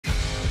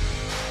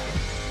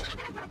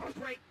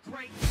Good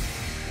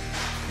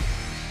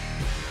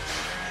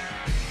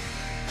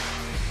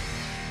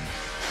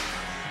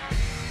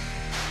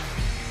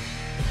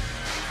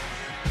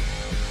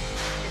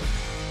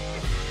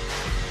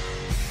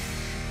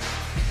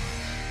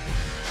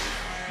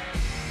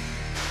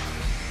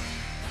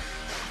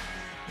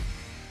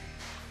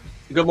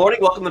morning.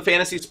 Welcome to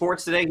Fantasy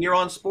Sports Today here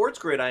on Sports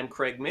Grid. I'm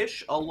Craig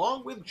Mish,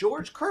 along with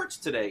George Kurtz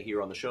today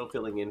here on the show,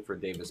 filling in for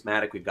Davis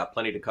Maddock. We've got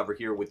plenty to cover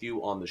here with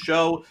you on the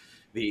show.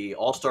 The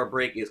All-Star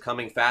break is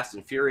coming fast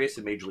and furious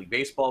in Major League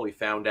Baseball. We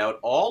found out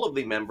all of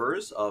the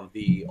members of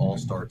the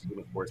All-Star team.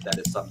 Of course, that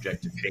is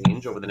subject to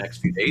change over the next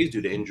few days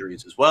due to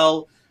injuries as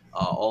well.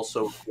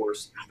 Also, of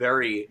course,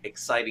 very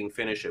exciting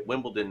finish at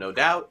Wimbledon, no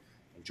doubt.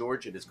 And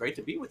George, it is great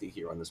to be with you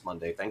here on this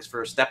Monday. Thanks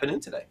for stepping in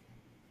today.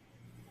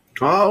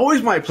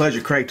 Always my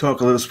pleasure, Craig,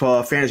 talking a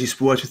little fantasy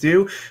sports with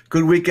you.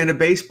 Good weekend of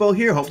baseball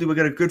here. Hopefully we'll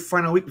get a good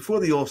final week before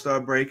the All-Star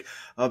break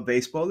of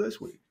baseball this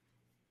week.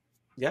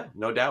 Yeah,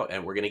 no doubt.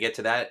 And we're going to get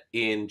to that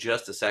in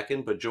just a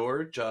second. But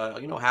George,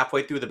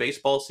 halfway through the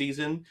baseball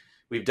season,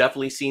 we've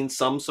definitely seen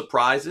some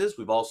surprises.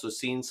 We've also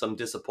seen some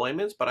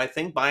disappointments. But I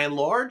think by and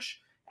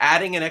large,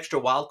 adding an extra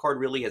wild card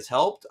really has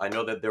helped. I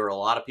know that there are a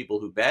lot of people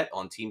who bet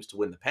on teams to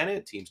win the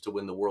pennant, teams to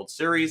win the World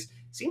Series.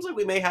 Seems like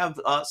we may have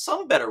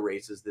some better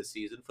races this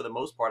season. For the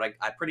most part,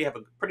 I pretty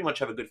much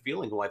have a good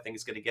feeling who I think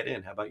is going to get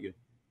in. How about you?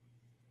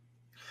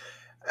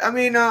 I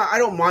mean, I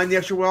don't mind the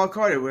extra wild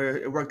card.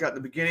 It worked out in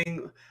the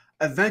beginning.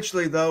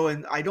 Eventually, though,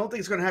 and I don't think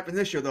it's going to happen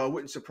this year, though, it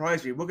wouldn't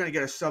surprise me. We're going to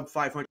get a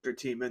sub-500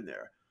 team in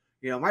there.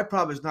 My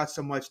problem is not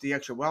so much the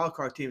extra wild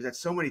card teams, that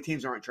so many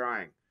teams aren't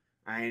trying.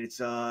 I mean,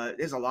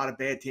 there's a lot of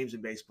bad teams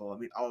in baseball. I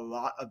mean, a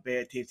lot of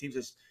bad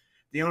teams.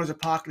 The owners are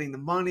pocketing the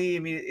money. I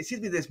mean, it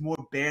seems to me there's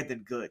more bad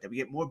than good. That we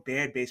get more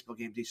bad baseball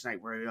games each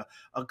night where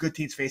a good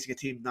team's facing a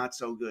team not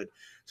so good.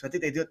 So I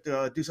think they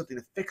do something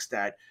to fix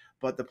that.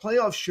 But the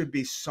playoffs should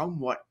be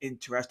somewhat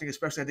interesting,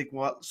 especially I think,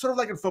 sort of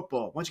like in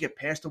football. Once you get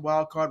past the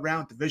wild card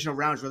round, divisional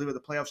round is really where the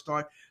playoffs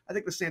start. I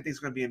think the same thing's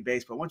going to be in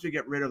baseball. Once we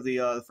get rid of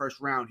the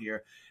first round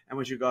here, and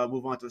once you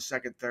move on to the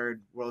second,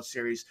 third World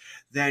Series,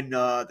 then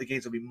the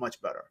games will be much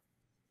better.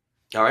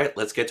 All right,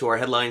 let's get to our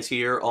headlines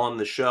here on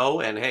the show.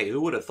 And hey,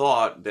 who would have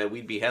thought that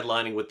we'd be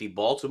headlining with the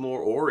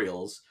Baltimore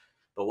Orioles?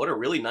 But what a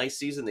really nice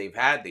season they've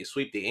had. They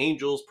sweep the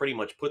Angels, pretty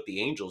much put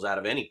the Angels out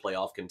of any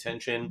playoff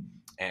contention.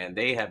 And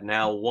they have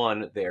now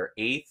won their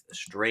 8th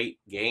straight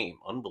game.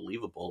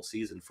 Unbelievable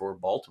season for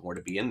Baltimore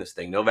to be in this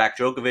thing. Novak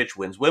Djokovic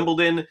wins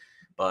Wimbledon,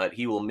 but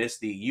he will miss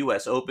the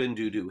U.S. Open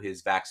due to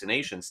his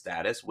vaccination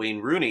status.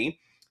 Wayne Rooney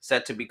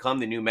set to become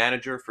the new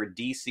manager for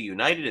D.C.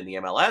 United in the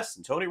MLS.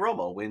 And Tony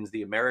Romo wins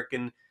the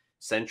American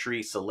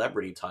Century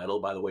Celebrity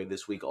title. By the way,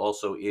 this week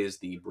also is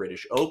the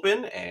British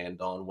Open,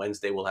 and on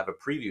Wednesday we'll have a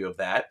preview of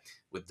that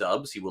with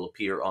Dubs. He will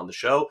appear on the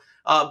show.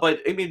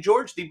 But, I mean,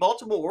 George, the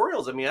Baltimore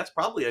Orioles, I mean, that's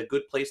probably a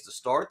good place to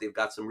start. They've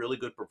got some really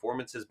good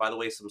performances. By the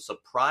way, some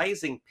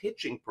surprising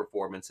pitching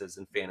performances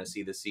in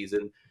fantasy this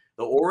season.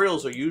 The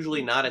Orioles are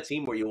usually not a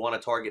team where you want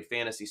to target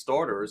fantasy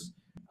starters.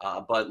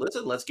 But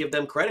listen, let's give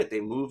them credit.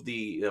 They moved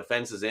the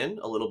fences in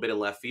a little bit in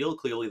left field.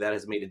 Clearly that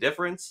has made a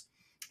difference.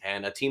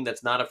 And a team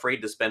that's not afraid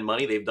to spend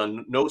money. They've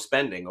done no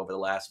spending over the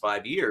last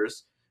 5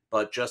 years,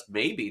 but just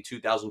maybe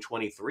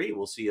 2023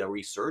 we'll see a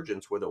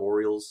resurgence where the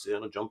Orioles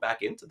jump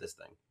back into this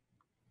thing.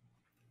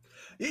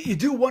 You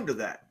do wonder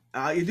that.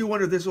 You do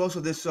wonder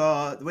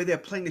the way they're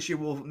playing this year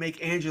will make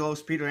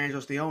Peter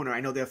Angelos, the owner.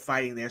 I know they're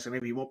fighting there, so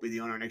maybe he won't be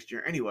the owner next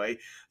year anyway. I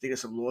think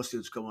there's some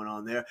lawsuits going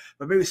on there.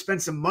 But maybe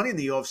spend some money in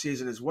the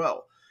offseason as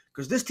well,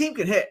 because this team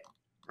can hit.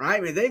 Right?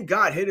 I mean, they've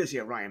got hitters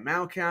here. Ryan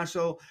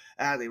Mountcastle,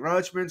 Adley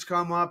Rutschman's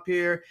come up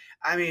here.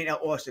 I mean,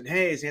 Austin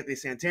Hayes, Anthony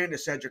Santana,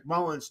 Cedric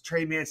Mullins,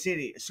 Trey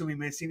Mancini, assuming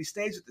Mancini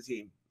stays with the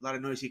team. A lot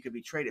of noise he could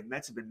be traded.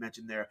 Mets have been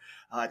mentioned there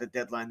at the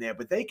deadline there.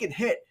 But they can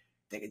hit.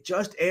 They can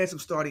just add some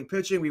starting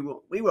pitching.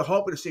 We were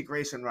hoping to see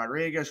Grayson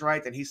Rodriguez,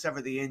 right? Then he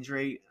suffered the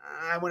injury.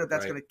 I wonder if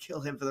that's going to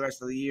kill him for the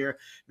rest of the year.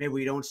 Maybe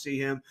we don't see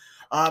him.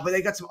 But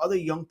they got some other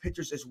young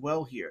pitchers as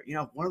well here.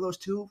 One of those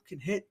two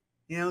can hit.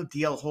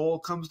 DL Hall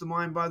comes to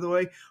mind, by the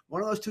way.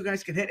 One of those two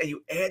guys can hit, and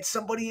you add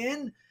somebody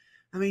in.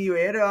 I mean, you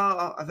add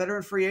a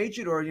veteran free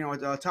agent or,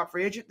 a top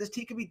free agent, this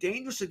team can be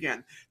dangerous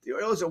again. The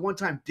Orioles at one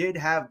time did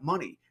have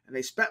money, and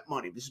they spent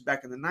money. This is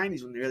back in the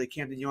 90s when the early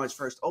Camden Yards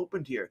first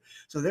opened here.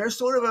 So they're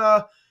sort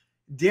of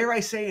dare I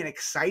say, an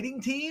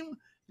exciting team.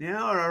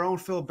 Our own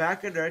Phil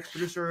Backett, our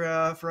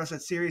ex-producer for us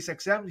at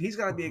SiriusXM, he's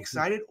got to be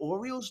excited.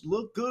 Orioles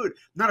look good.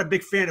 Not a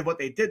big fan of what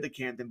they did to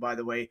Camden, by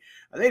the way.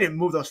 They didn't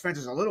move those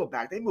fences a little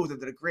back. They moved them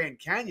to the Grand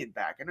Canyon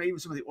back. I know even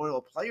some of the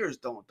Oriole players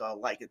don't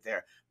like it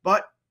there.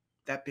 But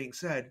that being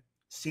said,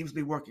 seems to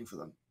be working for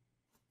them.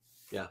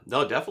 Yeah,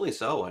 no, definitely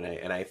so.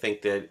 And I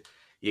think that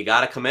you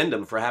got to commend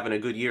them for having a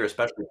good year,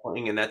 especially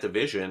playing in that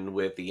division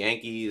with the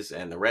Yankees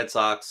and the Red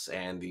Sox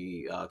and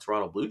the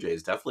Toronto Blue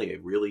Jays. Definitely a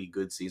really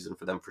good season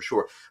for them for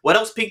sure. What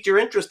else piqued your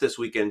interest this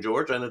weekend,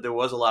 George? I know there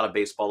was a lot of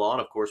baseball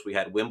on. Of course, we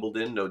had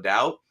Wimbledon, no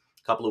doubt.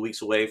 A couple of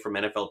weeks away from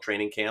NFL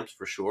training camps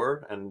for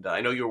sure. And I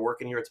know you were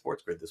working here at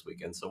Sports Grid this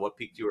weekend. So what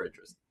piqued your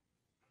interest?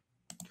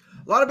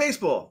 A lot of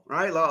baseball,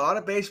 right? A lot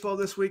of baseball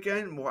this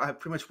weekend. Well, I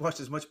pretty much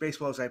watched as much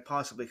baseball as I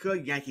possibly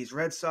could. Yankees,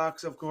 Red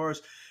Sox, of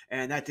course,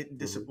 and that didn't Mhm.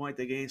 disappoint.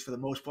 The games for the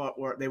most part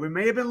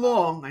may have been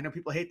long. I know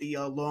people hate the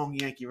long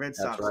Yankee Red That's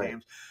Sox right.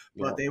 games,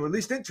 Yeah. but they were at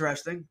least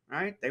interesting,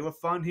 right? They were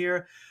fun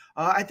here.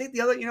 I think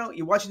the other,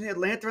 you're watching the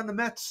Atlanta and the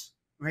Mets.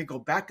 Right, go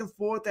back and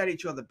forth at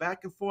each other,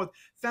 back and forth.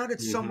 Found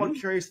it somewhat Mhm.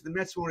 curious that the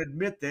Mets won't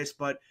admit this,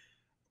 but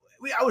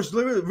I was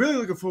really, really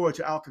looking forward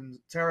to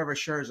Alcantara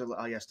versus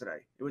Scherzer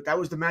yesterday. That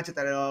was the matchup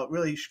that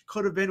really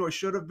could have been or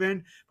should have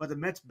been, but the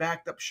Mets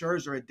backed up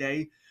Scherzer a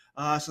day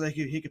so that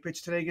he could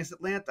pitch today against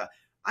Atlanta.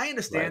 I Right.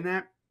 understand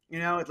that.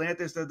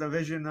 Atlanta's the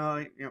division,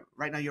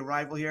 right now your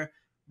rival here,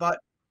 but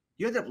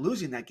you ended up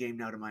losing that game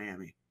now to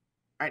Miami.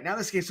 All right, now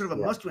this game's sort of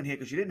a Yeah. must-win here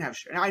because you didn't have.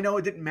 I know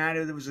it didn't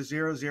matter. There was a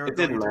 0-0 It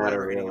going didn't into matter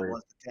whatever inning it really.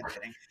 was, the 10th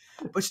inning.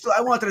 But still,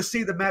 I wanted to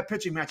see the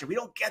pitching matchup. We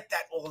don't get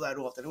that all that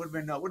often. It would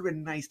have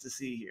been nice to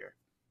see here.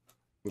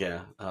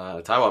 Yeah,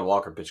 Taiwan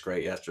Walker pitched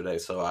great yesterday,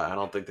 so I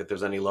don't think that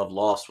there's any love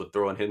lost with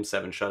throwing him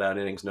 7 shutout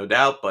innings, no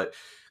doubt. But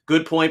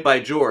good point by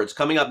George.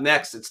 Coming up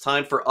next, it's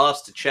time for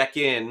us to check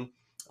in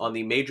on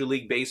the Major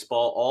League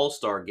Baseball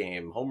All-Star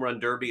Game. Home Run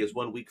Derby is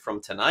 1 week from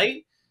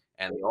tonight,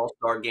 and the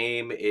All-Star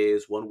Game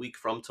is 1 week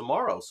from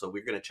tomorrow. So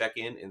we're going to check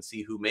in and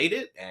see who made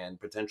it, and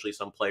potentially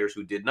some players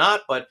who did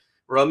not. But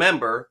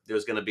remember,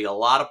 there's going to be a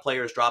lot of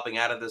players dropping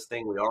out of this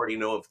thing. We already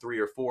know of 3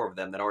 or 4 of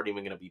them that aren't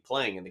even going to be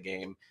playing in the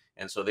game.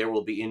 And so there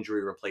will be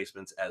injury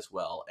replacements as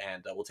well.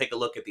 And we'll take a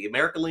look at the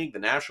American League, the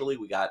National League.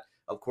 We got,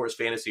 of course,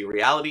 Fantasy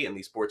Reality and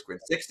the Sports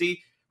Grid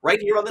 60 right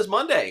here on this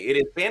Monday. It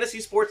is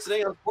Fantasy Sports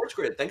Today on Sports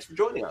Grid. Thanks for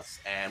joining us.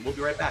 And we'll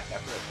be right back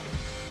after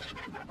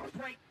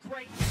this.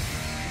 Great.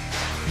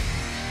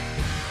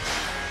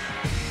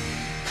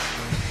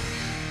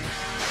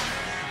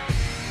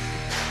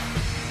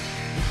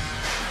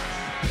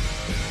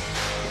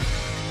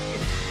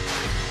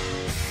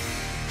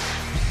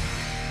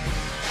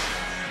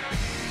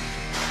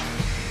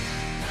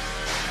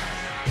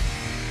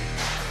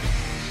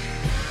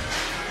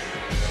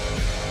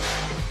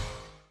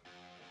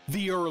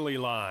 The early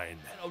line.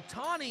 And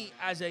Ohtani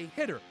as a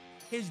hitter,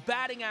 his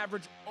batting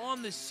average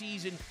on the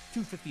season,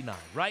 259,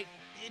 right?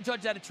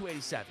 Judge that at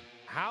 287.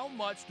 How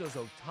much does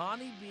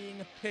Ohtani being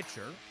a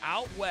pitcher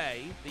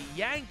outweigh the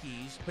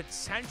Yankees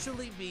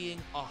potentially being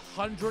a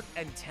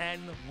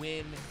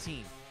 110-win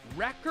team?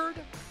 Record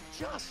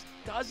just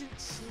doesn't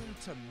seem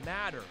to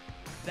matter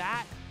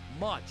that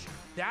much.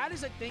 That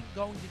is, I think,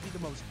 going to be the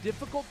most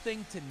difficult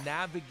thing to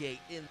navigate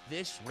in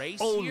this race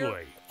here.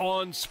 Only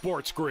on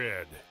Sports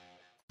Grid.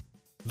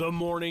 The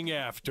morning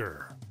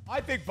after. I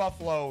think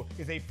Buffalo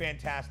is a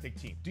fantastic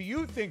team. Do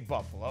you think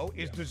Buffalo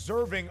is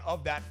deserving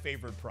of that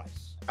favored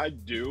price? I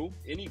do.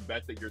 Any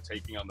bet that you're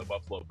taking on the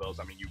Buffalo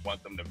Bills, I mean, you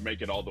want them to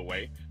make it all the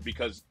way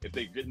because if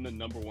they get in the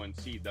number 1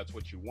 seed, that's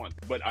what you want.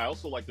 But I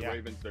also like the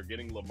Ravens. They're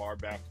getting Lamar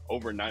back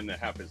over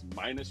 9.5 is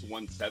minus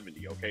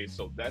 170. Okay,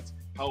 so that's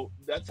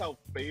how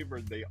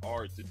favored they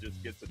are to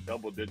just get to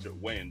double-digit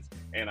wins.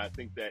 And I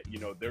think that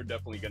they're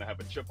definitely going to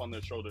have a chip on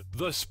their shoulder.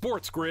 The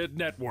Sports Grid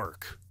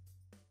Network.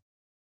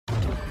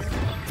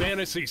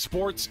 Fantasy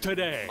Sports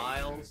Today.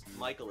 Miles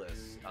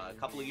Michaelis. A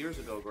couple of years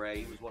ago,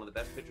 Gray, he was one of the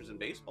best pitchers in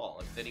baseball.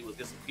 And then he was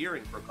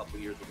disappearing for a couple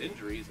of years with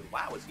injuries. And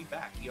wow, is he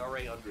back?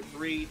 ERA under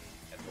 3.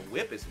 And the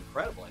whip is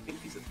incredible. I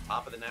think he's at the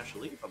top of the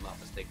National League, if I'm not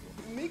mistaken.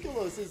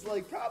 Mikolas is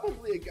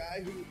probably a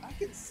guy who I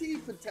could see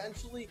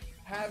potentially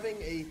having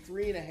a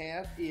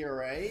 3.5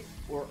 ERA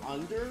or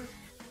under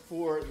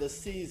for the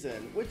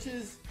season, which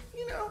is,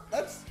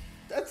 that's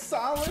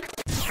solid.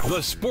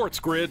 The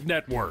Sports Grid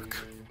Network.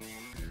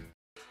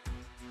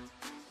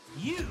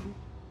 You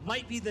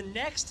might be the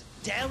next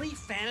daily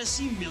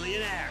fantasy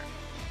millionaire.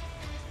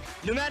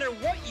 No matter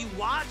what you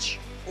watch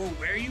or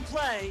where you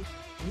play,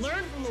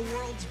 learn from the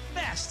world's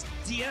best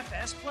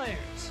DFS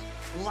players.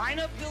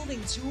 Lineup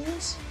building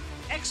tools,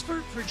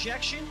 expert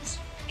projections,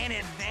 and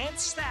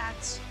advanced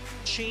stats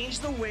change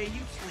the way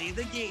you play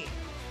the game.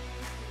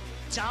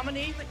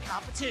 Dominate the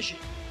competition.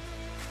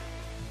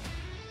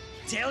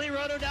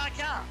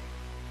 DailyRoto.com,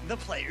 the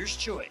player's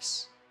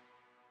choice.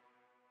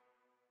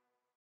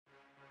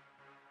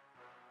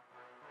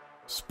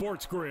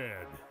 Sports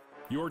Grid,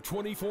 your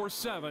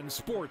 24/7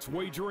 sports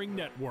wagering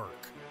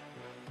network.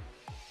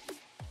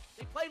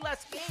 They play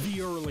less games.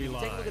 The early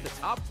line. Take a look at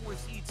the top 4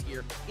 seeds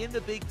here in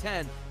the Big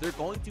Ten. They're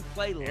going to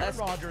play Aaron less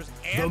Rodgers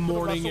games. and The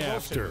morning Russell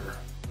Wilson. after.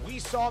 We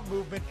saw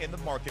movement in the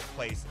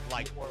marketplace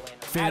like Orlando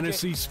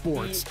Fantasy Magic.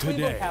 Sports The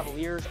Cleveland Today.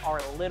 Cavaliers are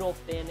a little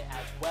thin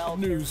as well.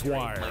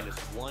 Newswire. Minus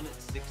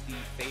 160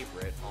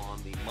 favorite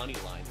on the money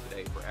line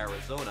today for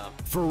Arizona.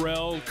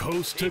 Pharrell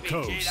Coast to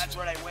CBG, that's Coast.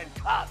 where they win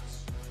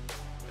cups.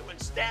 They win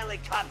Stanley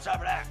Cups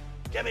over there.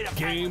 Give me the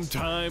Game Penguins.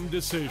 time kind of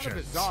decisions.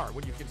 bizarre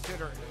when you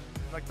consider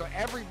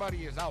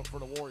everybody is out for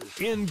the Warriors.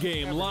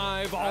 In-game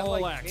live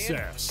all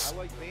access. I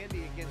like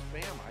Vandy against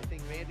Bama. I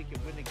think Vandy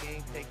could win the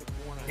game, take a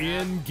 4.5.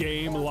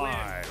 In-game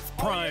live,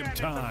 prime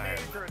time.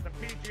 The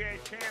PGA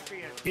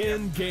champion.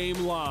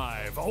 In-game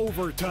live,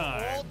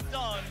 overtime.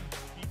 done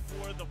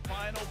before the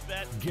final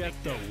bet. Get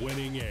the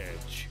winning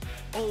edge.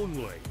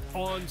 Only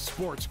on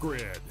Sports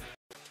Grid.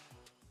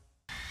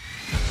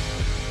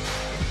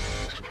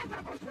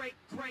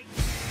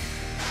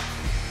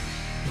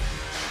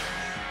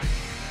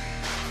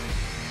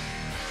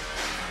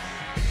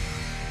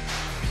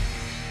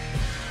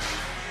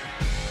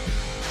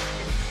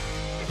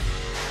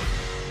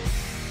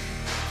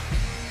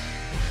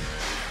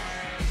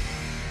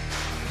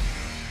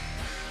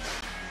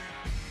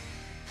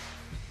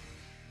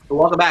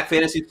 Welcome back,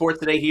 Fantasy Sports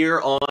Today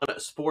here on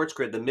Sports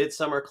Grid. The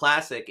Midsummer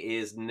Classic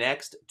is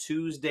next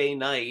Tuesday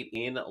night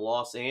in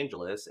Los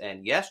Angeles,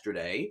 and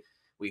yesterday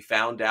we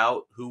found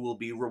out who will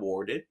be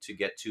rewarded to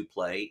get to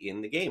play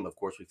in the game. Of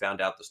course, we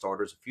found out the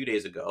starters a few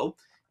days ago,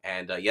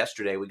 and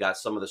yesterday we got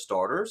some of the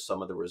starters,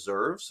 some of the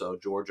reserves, so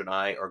George and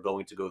I are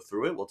going to go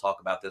through it. We'll talk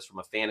about this from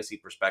a fantasy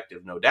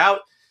perspective, no doubt.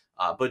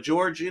 But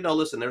George,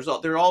 listen,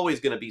 there are always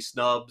going to be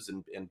snubs,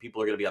 and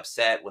people are going to be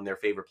upset when their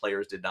favorite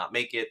players did not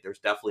make it. There's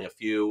definitely a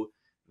few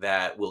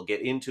that we'll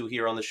get into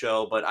here on the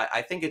show, but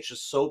I think it's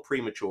just so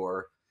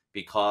premature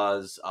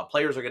because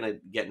players are going to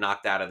get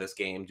knocked out of this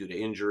game due to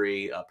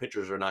injury.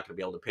 Pitchers are not going to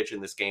be able to pitch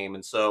in this game.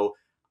 And so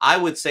I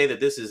would say that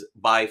this is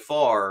by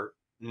far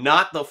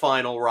not the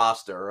final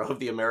roster of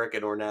the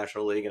American or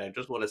National League. And I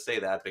just want to say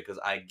that because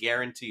I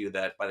guarantee you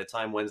that by the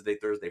time Wednesday,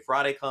 Thursday,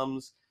 Friday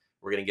comes,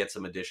 we're going to get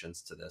some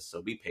additions to this.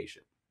 So be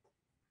patient.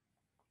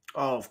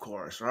 Oh, of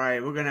course,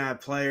 right? We're gonna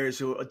have players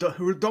who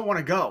don't want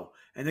to go,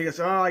 and they go,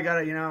 "Oh, I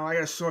got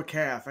a sore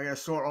calf, I got a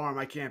sore arm,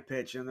 I can't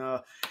pitch," and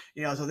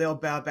so they'll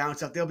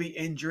bounce out. There'll be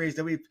injuries.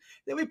 There'll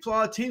be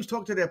teams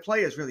talk to their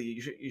players. Really,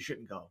 you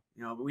shouldn't go.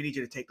 But we need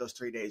you to take those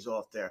 3 days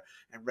off there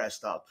and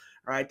rest up.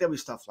 Right? There'll be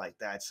stuff like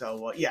that.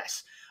 So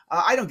yes,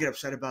 I don't get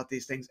upset about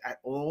these things at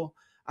all.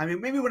 I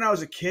mean, maybe when I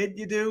was a kid,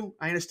 you do.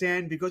 I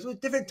understand because it was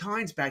different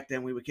times back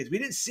then. We were kids. We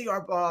didn't see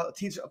our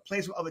teams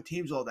plays with other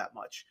teams all that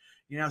much.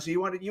 So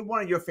you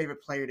wanted your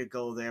favorite player to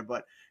go there,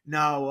 but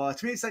no.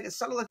 To me, it's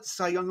sort of like the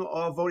Cy Young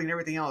voting and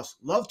everything else.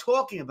 Love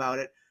talking about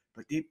it,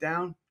 but deep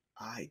down,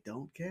 I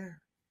don't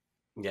care.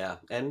 Yeah,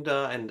 and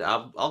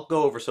I'll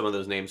go over some of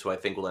those names who I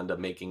think will end up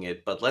making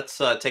it. But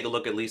let's take a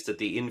look at least at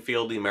the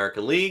infield, the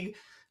American League.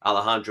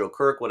 Alejandro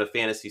Kirk, what a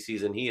fantasy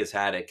season he has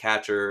had at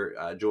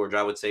catcher. George,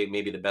 I would say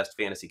maybe the best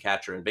fantasy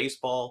catcher in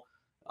baseball.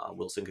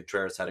 Wilson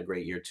Contreras had a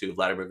great year too.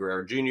 Vladimir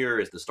Guerrero Jr.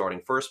 is the starting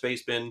first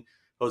baseman.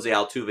 Jose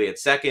Altuve at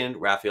second,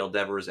 Rafael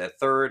Devers at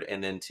third,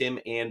 and then Tim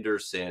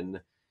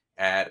Anderson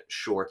at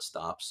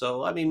shortstop.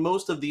 So, I mean,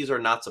 most of these are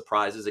not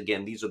surprises.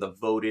 Again, these are the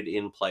voted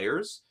in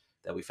players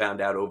that we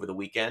found out over the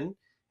weekend.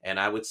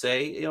 And I would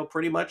say,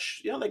 pretty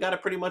much, they got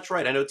it pretty much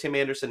right. I know Tim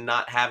Anderson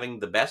not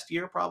having the best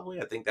year, probably.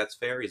 I think that's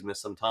fair. He's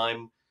missed some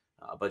time.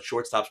 But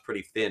shortstop's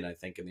pretty thin, I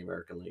think, in the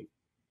American League.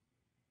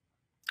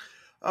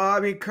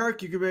 I mean,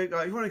 Kirk, you want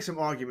to make some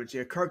arguments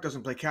here. Kirk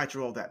doesn't play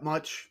catcher all that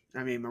much.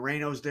 I mean,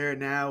 Moreno's there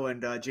now,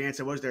 and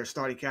Jansen was their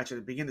starting catcher at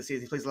the beginning of the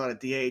season. He plays a lot of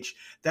DH.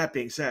 That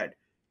being said,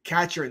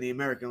 catcher in the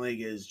American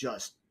League is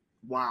just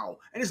wow.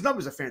 And his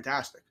numbers are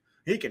fantastic.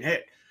 He can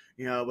hit,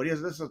 but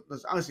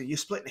honestly, you're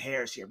splitting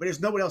hairs here. But there's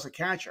nobody else a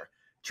catcher.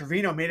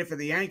 Trevino made it for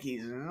the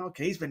Yankees. And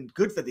okay, he's been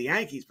good for the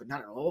Yankees, but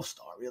not an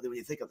all-star, really, when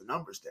you think of the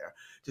numbers there.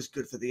 Just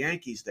good for the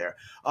Yankees there.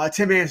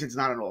 Tim Anderson's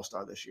not an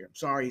all-star this year.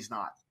 Sorry, he's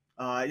not.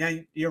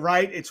 You're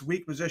right. It's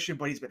weak position,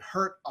 but he's been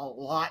hurt a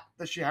lot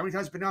this year. How many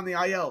times has been on the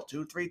IL?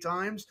 2-3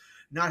 times?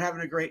 Not having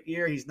a great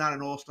year. He's not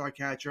an all-star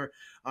catcher.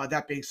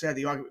 That being said,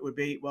 the argument would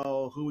be,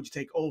 well, who would you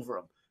take over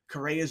him?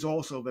 Correa's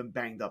also been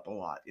banged up a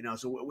lot,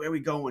 so where are we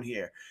going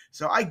here?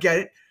 So I get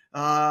it.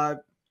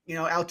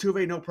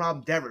 Altuve, no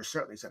problem. Devers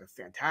certainly has had a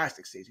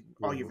fantastic season.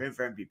 Argue for him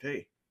for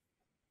MVP.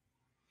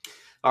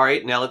 All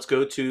right, now let's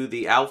go to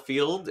the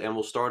outfield, and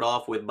we'll start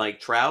off with Mike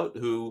Trout,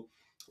 who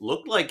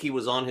looked like he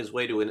was on his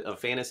way to a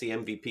fantasy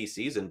MVP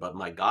season, but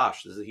my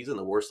gosh, he's in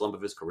the worst slump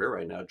of his career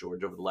right now,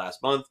 George, over the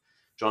last month.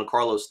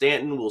 Giancarlo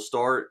Stanton will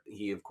start.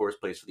 He, of course,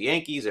 plays for the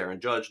Yankees. Aaron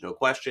Judge, no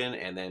question.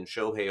 And then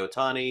Shohei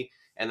Ohtani,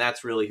 and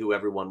that's really who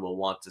everyone will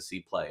want to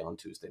see play on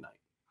Tuesday night.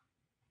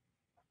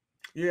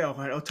 Yeah,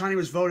 Ohtani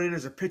was voted in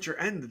as a pitcher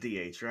and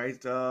the DH, right?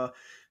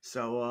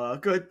 So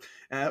good.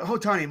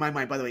 Ohtani, in my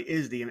mind, by the way,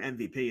 is the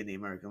MVP in the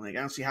American League. I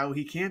don't see how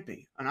he can't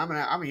be. And I'm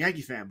a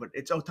Yankee fan, but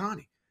it's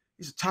Ohtani.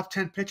 He's a top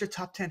 10 pitcher,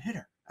 top 10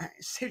 hitter.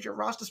 Saves your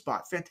roster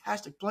spot.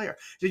 Fantastic player.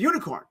 He's a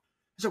unicorn.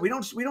 So we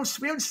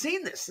haven't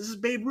seen this. This is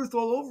Babe Ruth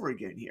all over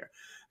again here.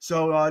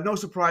 So no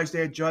surprise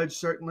there. Judge,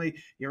 certainly.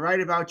 You're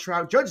right about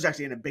Trout. Judge is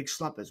actually in a big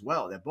slump as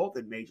well. They're both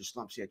in major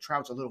slumps here.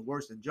 Trout's a little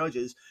worse than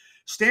Judge's.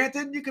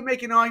 Stanton, you can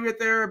make an argument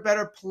there are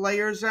better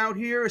players out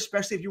here,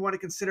 especially if you want to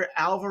consider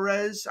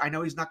Alvarez. I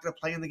know he's not going to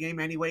play in the game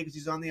anyway because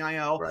he's on the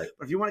IL. Right.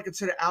 But if you want to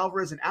consider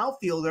Alvarez an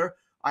outfielder,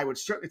 I would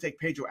certainly take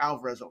Pedro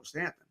Alvarez over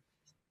Stanton.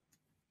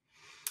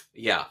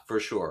 Yeah, for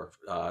sure.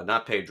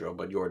 Not Pedro,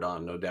 but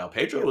Jordan, no doubt.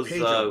 Pedro was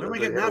Pedro. Where am I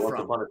getting that once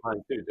from? upon a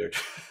time too,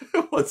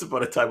 dude. Once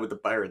upon a time with the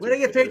Pirates. Where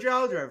did I get Pedro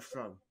Alvarez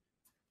from?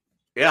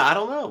 Yeah, I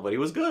don't know, but he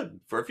was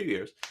good for a few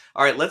years.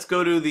 All right, let's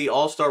go to the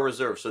All-Star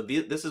Reserve. So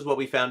this is what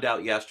we found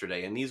out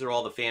yesterday, and these are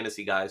all the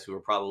fantasy guys who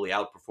are probably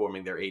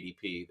outperforming their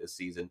ADP this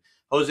season.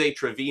 Jose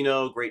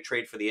Trevino, great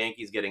trade for the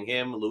Yankees getting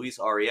him. Luis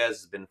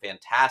Arias has been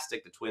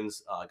fantastic. The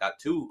Twins got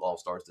 2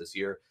 All-Stars this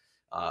year,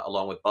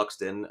 along with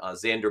Buxton.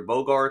 Xander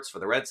Bogaerts for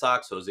the Red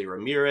Sox. Jose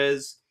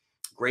Ramirez.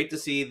 Great to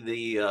see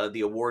the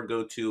award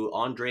go to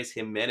Andres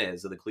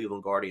Jimenez of the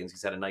Cleveland Guardians.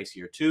 He's had a nice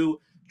year too.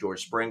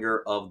 George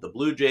Springer of the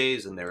Blue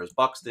Jays, and there's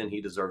Buxton.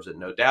 He deserves it,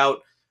 no doubt.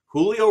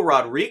 Julio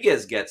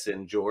Rodriguez gets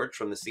in, George,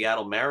 from the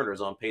Seattle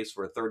Mariners, on pace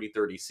for a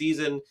 30-30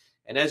 season.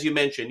 And as you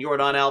mentioned,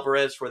 Yordan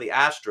Alvarez for the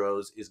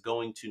Astros is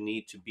going to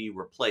need to be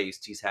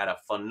replaced. He's had a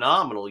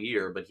phenomenal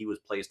year, but he was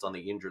placed on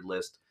the injured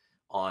list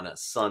on a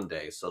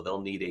Sunday, so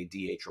they'll need a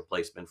DH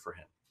replacement for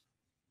him.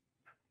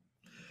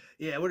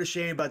 Yeah, what a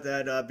shame about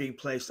that being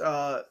placed.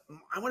 I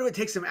wonder if it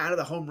takes him out of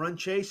the home run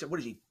chase. What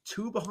is he,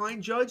 2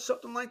 behind Judge,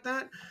 something like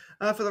that,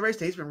 for the race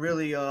day? He's been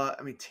really,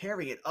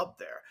 tearing it up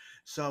there.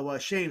 So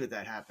shame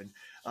that happened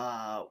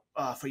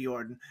for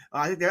Jordan.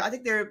 I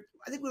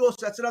think we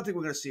also, that's another thing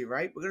we're going to see,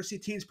 right? We're going to see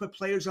teams put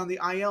players on the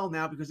IL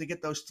now because they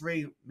get those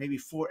 3, maybe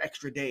 4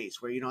 extra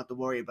days where you don't have to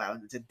worry about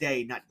it. It's a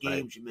day, not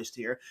games you missed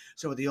here.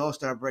 So with the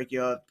All-Star break,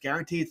 you're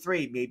guaranteed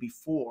 3, maybe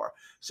 4.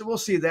 So we'll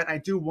see that. I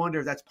do wonder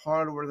if that's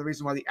part of the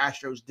reason why the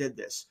Astros did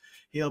this.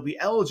 He'll be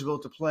eligible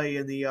to play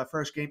in the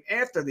first game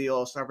after the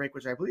All-Star break,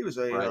 which I believe is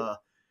it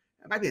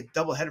might be a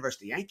doubleheader versus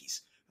the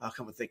Yankees.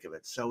 Come and think of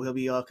it. So he'll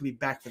be could be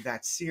back for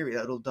that series,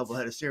 that little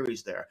doubleheader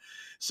series there.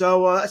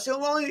 So that's the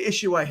only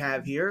issue I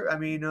have here. I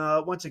mean,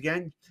 once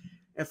again,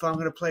 if I'm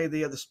going to play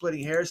the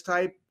splitting hairs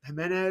type,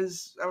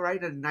 Jimenez, all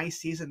right, a nice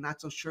season.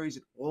 Not so sure he's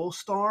an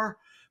all-star,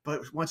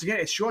 but once again,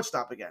 it's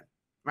shortstop again,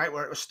 right?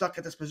 We're stuck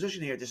at this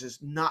position here. This is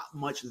not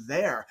much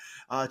there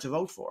to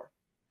vote for.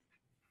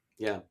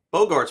 Yeah,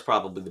 Bogart's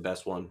probably the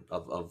best one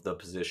of the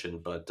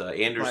position, but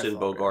Anderson,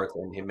 Bogart,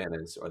 and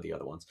Jimenez are the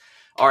other ones.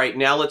 All right,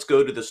 now let's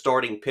go to the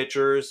starting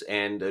pitchers,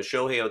 and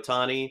Shohei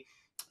Ohtani,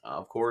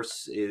 of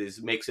course,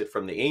 makes it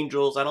from the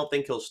Angels. I don't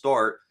think he'll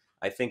start.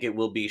 I think it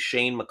will be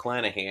Shane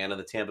McClanahan of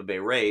the Tampa Bay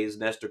Rays.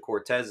 Nestor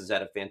Cortez has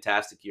had a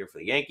fantastic year for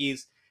the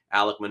Yankees.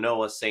 Alek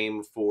Manoah,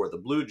 same for the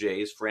Blue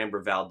Jays.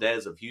 Framber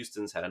Valdez of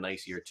Houston's had a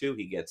nice year too.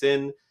 He gets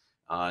in.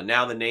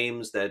 Now the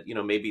names that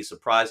may be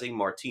surprising: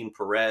 Martin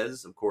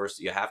Perez. Of course,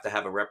 you have to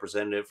have a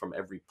representative from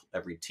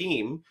every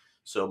team.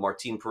 So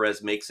Martin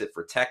Perez makes it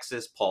for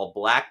Texas. Paul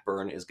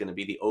Blackburn is going to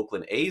be the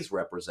Oakland A's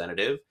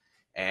representative,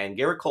 and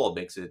Garrett Cole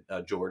makes it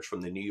George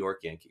from the New York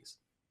Yankees.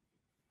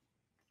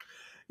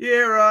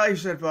 Yeah, you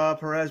said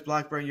Perez,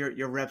 Blackburn,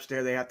 your reps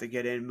there. They have to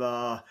get in.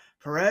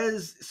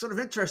 Perez, sort of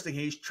interesting.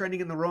 He's trending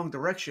in the wrong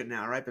direction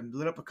now, right? Been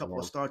lit up a couple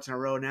of starts in a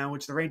row now,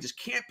 which the Rangers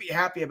can't be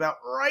happy about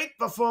right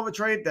before the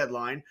trade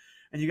deadline.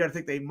 And you got to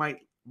think they might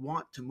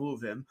want to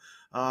move him.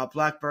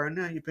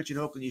 Blackburn, you pitch in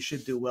Oakland, you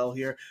should do well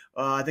here.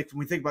 I think when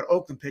we think about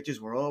Oakland pitches,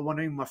 we're all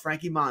wondering about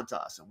Frankie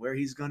Montas and where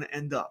he's going to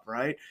end up,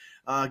 right?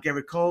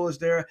 Garrett Cole is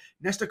there.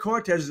 Nestor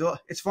Cortez,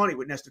 it's funny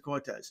with Nestor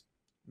Cortez.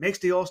 Makes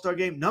the All-Star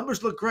game.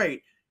 Numbers look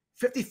great.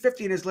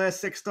 50-50 in his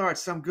last 6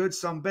 starts, some good,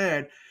 some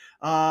bad.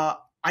 I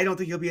don't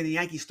think he'll be in the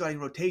Yankees starting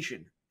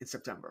rotation in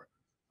September.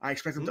 I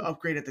expect him to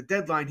upgrade at the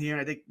deadline here,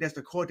 and I think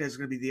Nestor Cortez is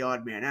going to be the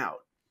odd man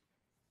out.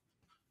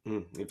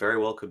 It very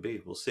well could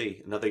be. We'll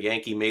see. Another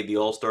Yankee made the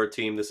All-Star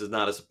team. This is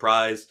not a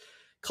surprise.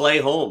 Clay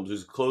Holmes,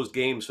 who's closed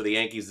games for the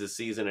Yankees this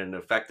season at an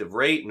effective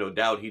rate. No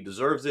doubt he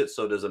deserves it.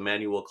 So does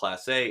Emmanuel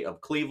Clase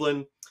of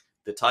Cleveland.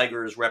 The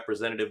Tigers'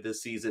 representative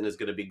this season is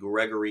going to be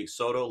Gregory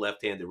Soto,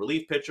 left-handed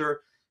relief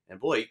pitcher. And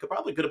boy, you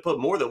could have put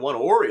more than one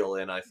Oriole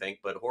in, I think.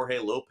 But Jorge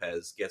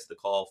Lopez gets the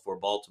call for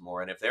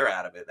Baltimore. And if they're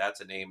out of it,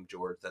 that's a name,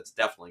 George, that's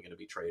definitely going to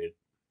be traded.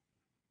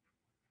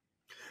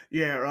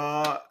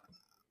 Yeah,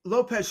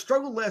 Lopez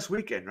struggled last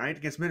weekend, right?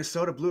 Against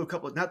Minnesota, blew a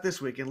couple, not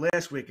this weekend,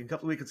 last weekend, a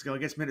couple of weekends ago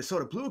against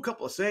Minnesota, blew a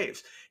couple of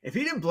saves. If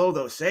he didn't blow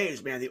those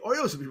saves, man, the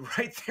Orioles would be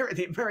right there in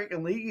the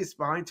American League East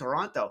behind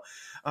Toronto.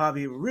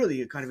 Be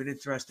really kind of an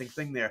interesting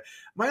thing there.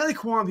 My only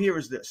qualm here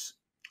is this,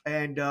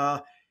 and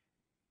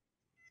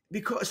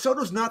because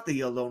Soto's not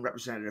the lone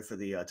representative for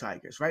the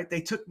Tigers, right?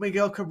 They took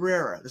Miguel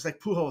Cabrera. It's like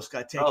Pujols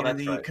got taken in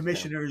the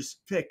commissioner's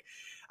pick.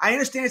 I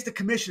understand it's the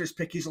commissioner's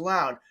pick. He's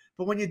allowed.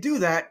 But when you do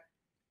that,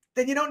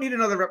 then you don't need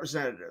another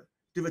representative.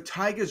 Do the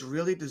Tigers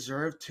really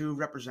deserve 2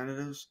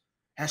 representatives?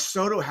 Has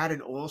Soto had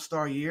an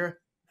all-star year?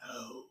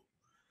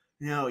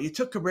 No. You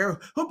took Cabrera,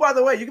 who, by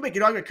the way, you can make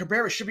an argument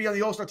Cabrera should be on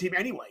the all-star team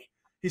anyway.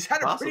 He's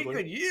had a pretty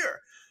good year.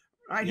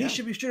 Right? Yeah.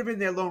 He should have been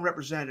their lone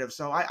representative.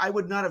 So I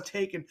would not have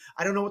taken,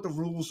 I don't know what the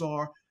rules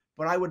are,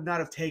 but I would not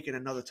have taken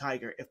another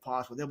Tiger if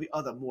possible. There'll be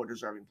other more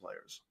deserving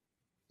players.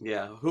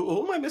 Yeah.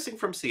 Who am I missing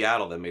from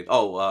Seattle that made?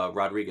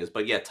 Rodriguez.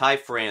 But yeah, Ty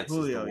France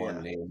is the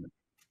one name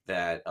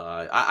that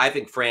I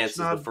think France is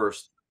the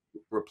first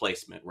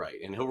replacement, right?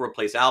 And he'll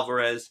replace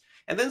Alvarez,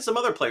 and then some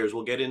other players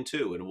we'll get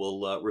into, and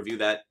we'll review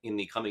that in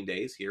the coming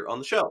days here on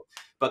the show.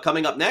 But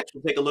coming up next,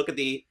 we'll take a look at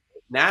the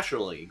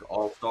National League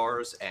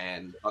All-Stars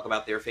and talk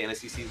about their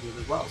fantasy seasons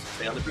as well. So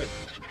stay on the grid.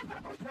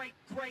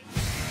 Great.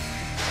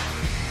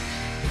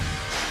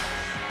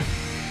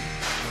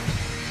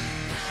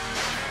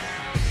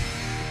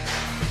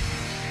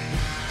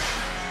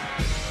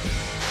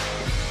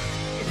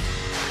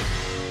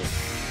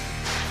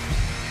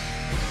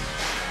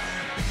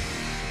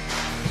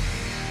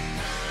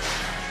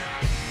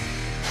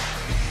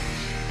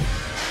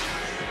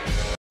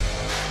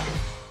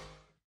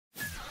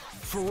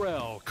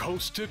 Pharrell,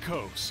 Coast to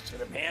Coast. So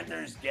the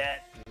Panthers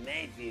get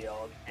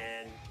Mayfield,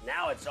 and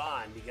now it's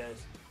on because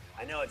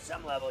I know at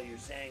some level you're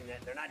saying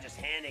that they're not just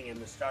handing him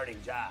the starting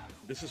job.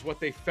 This is what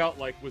they felt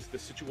like was the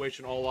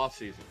situation all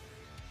offseason.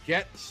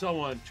 get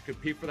someone to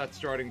compete for that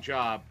starting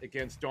job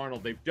against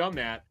Darnold. They've done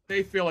that.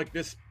 They feel like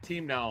this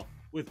team now,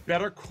 with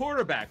better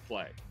quarterback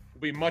play,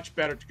 will be much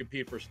better to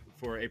compete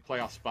for a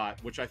playoff spot,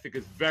 which I think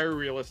is very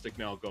realistic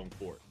now going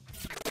forward.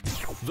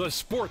 The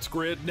Sports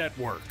Grid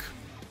Network.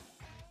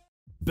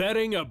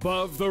 Betting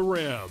above the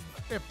rim.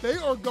 If they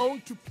are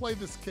going to play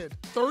this kid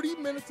 30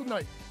 minutes a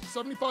night,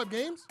 75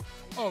 games,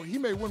 oh, he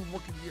may win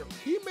Rookie of the Year.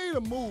 He made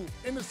a move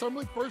in the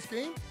Summer League first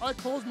game. I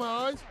closed my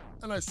eyes,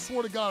 and I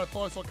swear to God, I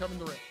thought I saw Kevin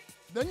Durant.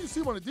 Then you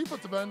see him on the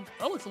defensive end,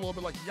 that looks a little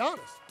bit like Giannis.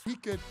 He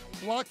could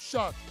block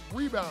shots,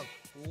 rebound,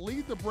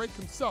 lead the break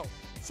himself.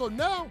 So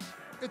now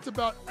it's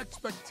about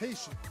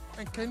expectation,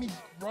 and can he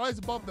rise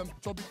above them?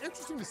 So it'll be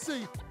interesting to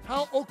see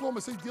how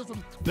Oklahoma City deals with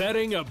him.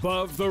 Betting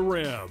above the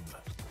rim.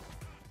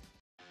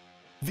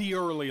 The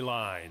early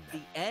line. The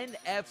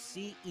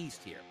NFC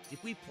East here.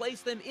 If we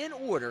place them in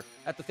order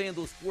at the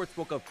FanDuel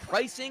Sportsbook of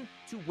pricing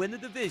to win the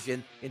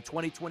division in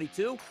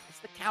 2022, it's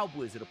the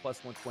Cowboys at a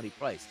plus 120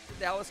 price. The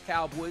Dallas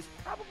Cowboys,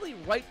 probably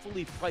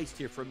rightfully priced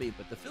here for me,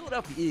 but the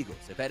Philadelphia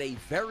Eagles have had a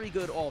very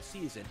good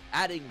all-season,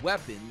 adding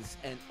weapons,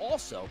 and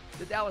also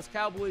the Dallas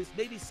Cowboys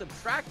maybe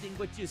subtracting,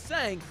 but just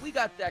saying, we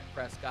got Dak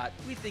Prescott,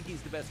 we think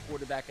he's the best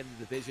quarterback in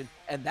the division,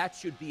 and that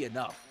should be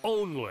enough.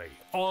 Only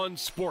on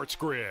Sports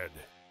Grid.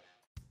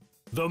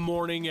 The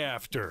morning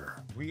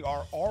after. We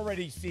are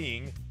already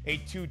seeing a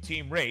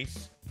two-team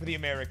race for the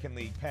American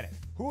League pennant.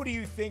 Who do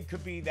you think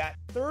could be that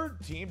third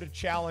team to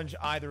challenge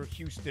either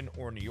Houston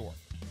or New York?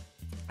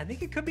 I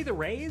think it could be the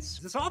Rays.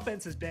 This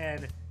offense has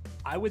been,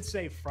 I would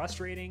say,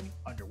 frustrating,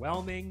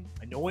 underwhelming,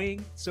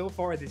 annoying so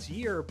far this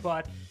year,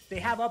 but they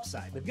have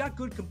upside. They've got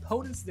good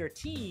components to their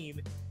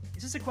team.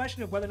 It's just a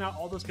question of whether or not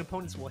all those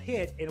components will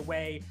hit in a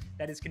way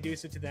that is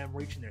conducive to them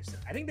reaching their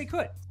ceiling. I think they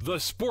could. The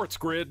Sports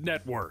Grid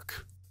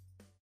Network.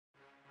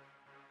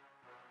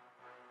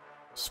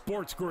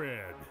 Sports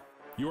Grid,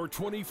 your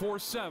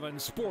 24/7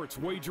 sports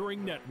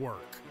wagering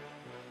network.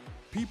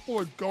 People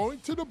are going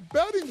to the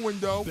betting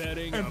window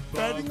and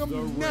betting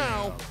them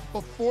now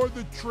before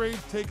the trade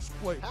takes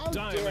place. How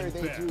dare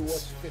they do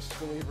what's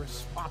fiscally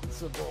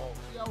responsible?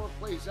 See how it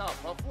plays out.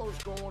 Buffalo's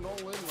going all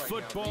in right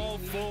Football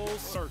now. full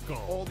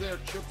circle. All their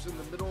chips in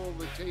the middle of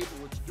the table.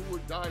 It's do or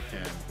die for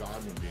them. And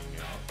Godwin being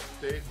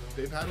out,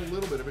 they've had a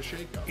little bit of a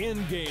shakeup.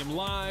 In-game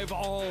live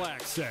all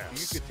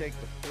access. You could take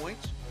the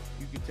points.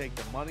 You could take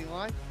the money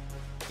line.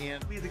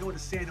 And we had to go to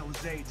San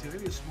Jose too.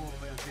 Maybe a small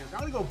play on San Jose.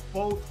 I'm gonna go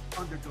both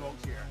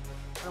underdogs here.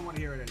 I don't want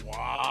to hear it anymore.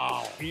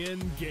 Wow.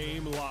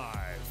 In-game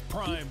live.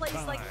 Prime he plays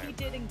time. like he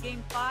did in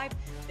Game 5.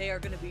 They are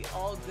going to be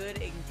all good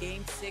in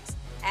Game 6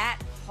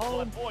 at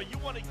home. Boy, you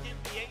want to give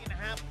me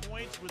 8.5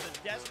 points with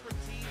a desperate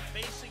team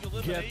facing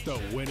elimination? Get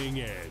the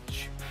winning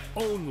edge.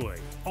 Only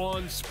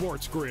on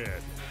Sports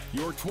Grid,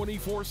 your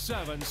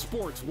 24/7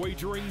 sports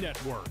wagering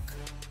network.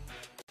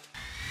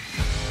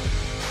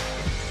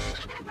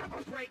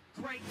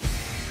 Great.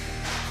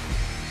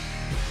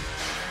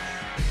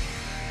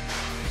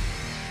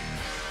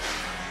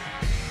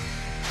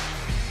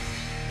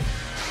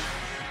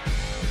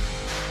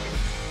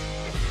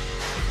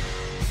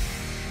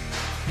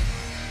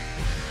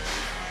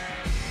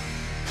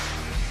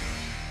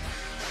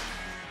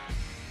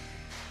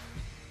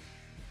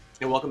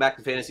 And welcome back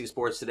to Fantasy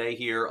Sports Today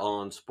here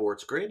on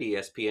Sports Grid.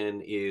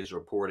 ESPN is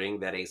reporting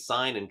that a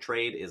sign and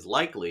trade is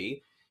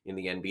likely in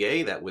the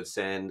NBA that would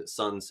send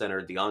Sun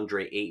center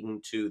DeAndre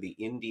Ayton to the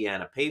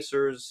Indiana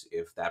Pacers.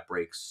 If that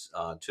breaks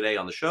today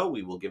on the show,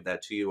 we will give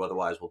that to you.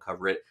 Otherwise, we'll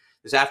cover it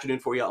this afternoon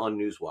for you on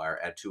Newswire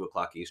at 2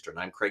 o'clock Eastern.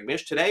 I'm Craig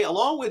Mish today,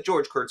 along with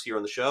George Kurtz here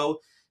on the show,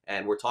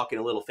 and we're talking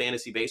a little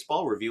fantasy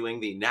baseball,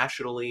 reviewing the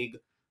National League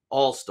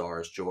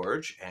All-Stars,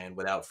 George. And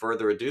without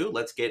further ado,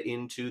 let's get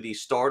into the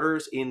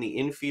starters in the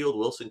infield.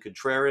 Wilson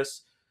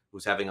Contreras,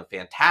 who's having a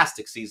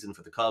fantastic season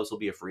for the Cubs, will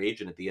be a free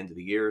agent at the end of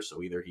the year.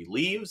 So either he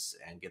leaves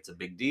and gets a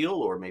big deal,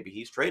 or maybe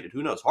he's traded.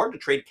 Who knows? Hard to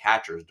trade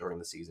catchers during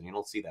the season. You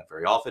don't see that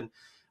very often.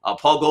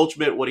 Paul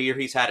Goldschmidt, what a year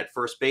he's had at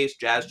first base.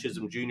 Jazz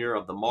Chisholm Jr.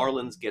 of the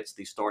Marlins gets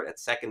the start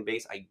at second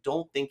base. I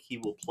don't think he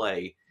will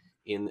play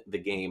in the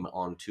game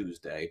on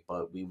Tuesday,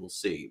 but we will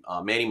see.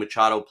 Manny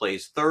Machado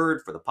plays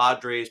third for the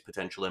Padres,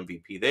 potential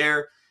MVP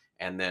there.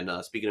 And then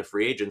speaking of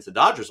free agents, the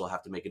Dodgers will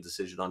have to make a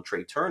decision on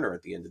Trey Turner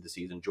at the end of the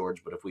season,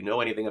 George. But if we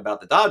know anything about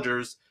the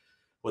Dodgers,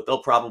 what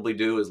they'll probably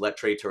do is let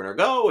Trey Turner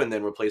go and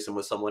then replace him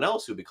with someone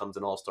else who becomes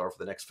an all-star for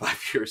the next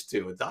 5 years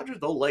too. And Dodgers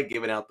don't like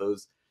giving out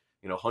those,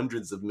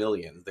 hundreds of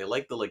millions. They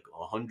like the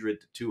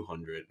 100 to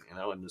 200,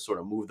 and to sort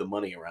of move the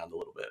money around a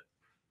little bit.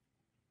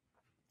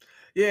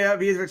 Yeah, I'll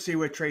be eager to see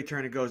where Trey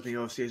Turner goes in the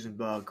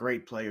offseason.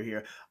 Great player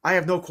here. I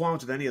have no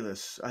qualms with any of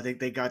this. I think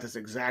they got this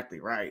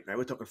exactly right. Now,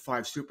 we're talking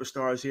 5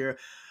 superstars here.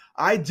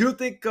 I do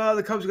think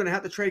the Cubs are going to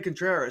have to trade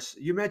Contreras.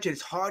 You mentioned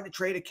it's hard to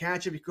trade a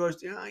catcher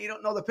because you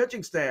don't know the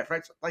pitching staff, right?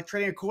 It's like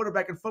trading a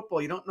quarterback in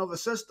football. You don't know the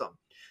system.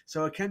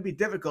 So it can be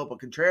difficult, but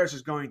Contreras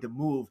is going to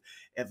move.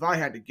 If I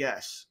had to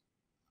guess,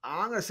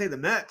 I'm going to say the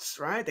Mets,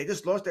 right? They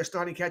just lost their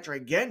starting catcher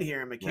again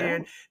here in McCann.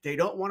 Yeah. They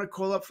don't want to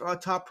call up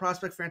top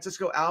prospect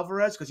Francisco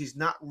Alvarez because he's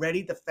not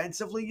ready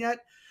defensively yet.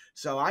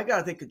 So I got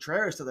to think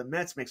Contreras to the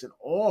Mets makes an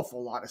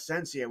awful lot of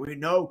sense here. We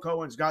know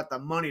Cohen's got the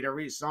money to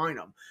re-sign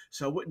him,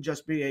 so it wouldn't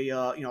just be a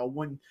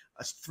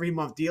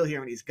 3-month deal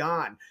here and he's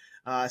gone.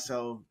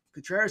 So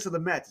Contreras to the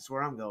Mets is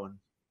where I'm going.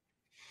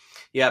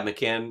 Yeah,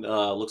 McCann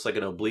looks like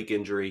an oblique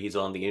injury. He's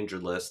on the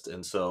injured list,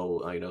 and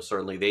so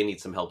certainly they need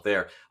some help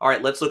there. All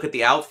right, let's look at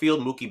the outfield.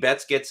 Mookie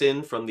Betts gets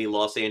in from the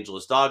Los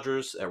Angeles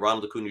Dodgers.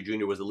 Ronald Acuna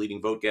Jr. was the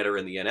leading vote getter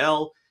in the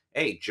NL.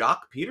 Hey,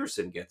 Jock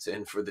Peterson gets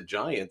in for the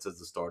Giants as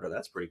the starter.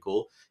 That's pretty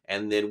cool.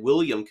 And then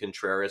William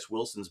Contreras,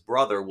 Wilson's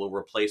brother, will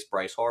replace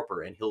Bryce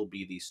Harper, and he'll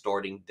be the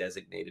starting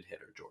designated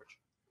hitter, George.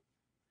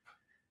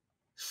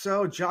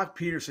 So Jock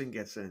Peterson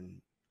gets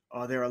in.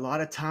 Are there a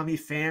lot of Tommy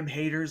Pham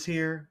haters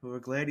here who are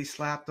glad he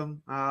slapped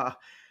them?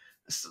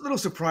 It's a little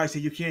surprised that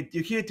you can't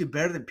do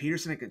better than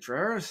Peterson and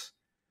Contreras.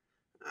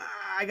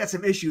 I got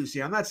some issues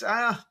here. I'm not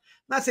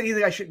saying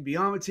either I shouldn't be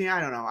on the team. I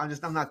don't know.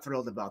 I'm not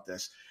thrilled about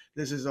this.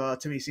 This is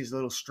to me seems a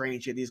little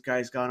strange here. These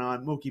guys got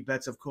on. Mookie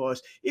Betts, of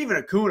course. Even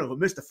Acuna, who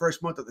missed the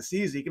first month of the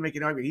season, you can make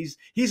an argument.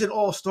 He's an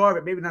all-star,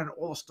 but maybe not an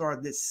all-star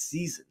this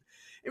season.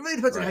 It really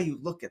depends on how you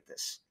look at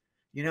this.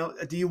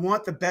 Do you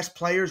want the best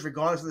players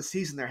regardless of the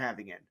season they're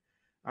having in?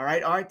 All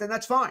right, then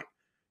that's fine.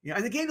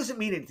 And the game doesn't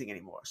mean anything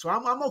anymore. So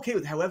I'm okay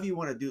with however you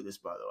want to do this,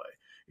 by the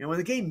way. When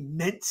the game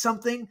meant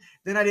something,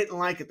 then I didn't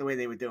like it the way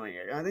they were doing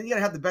it. Then you got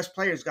to have the best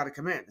players got to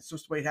come in. It's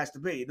just the way it has to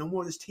be. No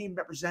more of this team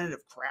representative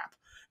crap.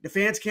 The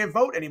fans can't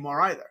vote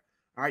anymore either.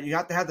 All right, you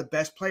have to have the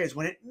best players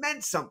when it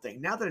meant something.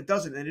 Now that it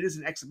doesn't, and it is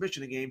an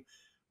exhibition game,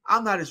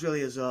 I'm not as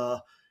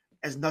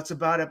nuts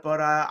about it,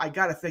 but I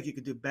got to think you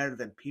could do better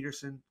than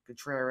Peterson,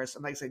 Contreras.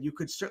 And like I said, you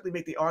could certainly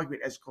make the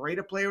argument as great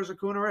a player as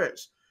Acuna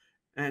is.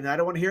 And I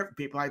don't want to hear it from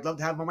people. I'd love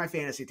to have him on my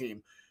fantasy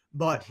team.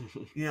 But,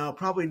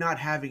 probably not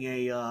having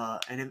an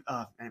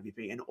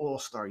MVP, an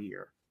all-star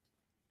year.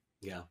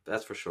 Yeah,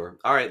 that's for sure.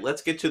 All right,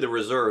 let's get to the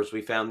reserves.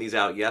 We found these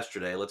out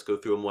yesterday. Let's go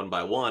through them one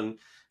by one.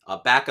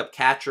 Backup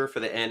catcher for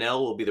the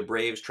NL will be the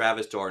Braves'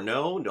 Travis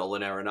d'Arnaud.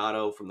 Nolan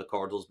Arenado from the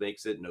Cardinals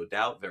makes it, no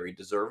doubt. Very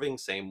deserving.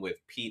 Same with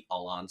Pete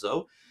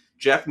Alonso.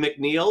 Jeff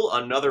McNeil,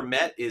 another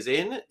Met, is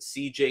in.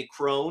 C.J.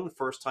 Cron,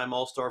 first-time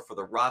All-Star for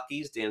the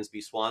Rockies.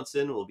 Dansby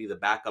Swanson will be the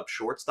backup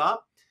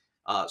shortstop.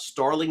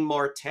 Starling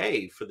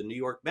Marte for the New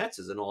York Mets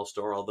is an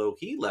All-Star, although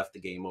he left the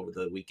game over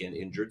the weekend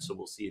injured, so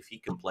we'll see if he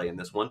can play in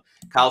this one.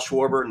 Kyle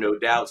Schwarber, no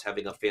doubt, is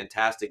having a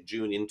fantastic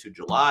June into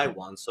July.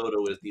 Juan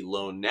Soto is the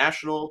lone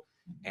National,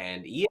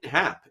 and Ian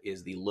Happ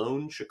is the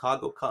lone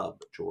Chicago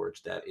Cub,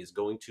 George, that is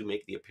going to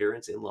make the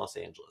appearance in Los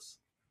Angeles.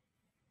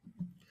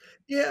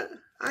 Yeah,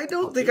 I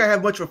don't think I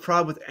have much of a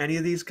problem with any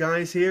of these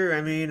guys here.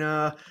 I mean,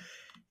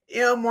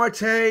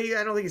 Marte, I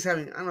don't know if he's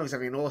having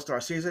an all-star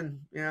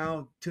season.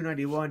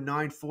 291,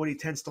 940,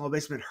 10 stolen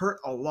base, been hurt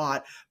a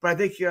lot. But I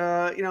think,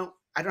 I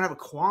don't have a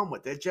qualm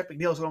with it. Jeff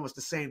McNeil's almost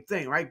the same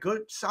thing, right?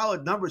 Good,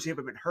 solid numbers here,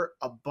 but been hurt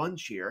a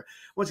bunch here.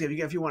 Once again,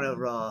 if you want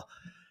to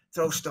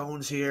throw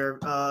stones here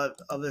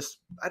of this,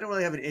 I don't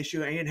really have an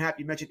issue. Ian Happ,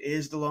 you mentioned,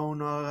 is the lone,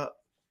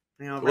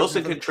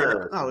 Wilson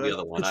Contreras, the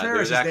other one.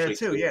 Contreras is there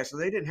too, yeah. So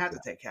they didn't have to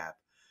take Happ.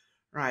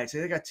 Right,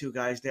 so they got two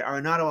guys there.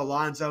 Arenado,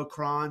 Alonso,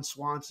 Cron,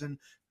 Swanson.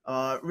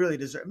 Really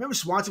deserve. Remember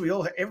Swanson?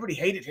 Everybody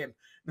hated him in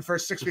the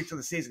first 6 weeks of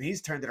the season.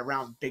 He's turned it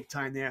around big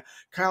time there.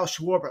 Kyle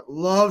Schwarber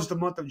loves the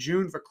month of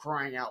June, for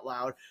crying out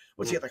loud.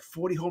 He had like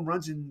 40 home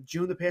runs in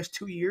June the past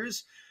 2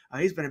 years.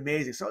 He's been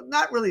amazing. So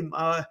not really.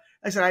 Like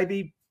I said, I'd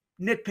be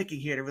nitpicking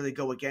here to really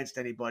go against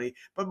anybody.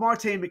 But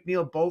Marte and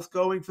McNeil both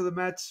going for the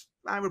Mets.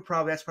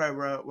 That's probably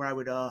where I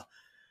would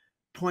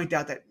point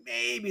out that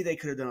maybe they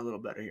could have done a little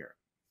better here.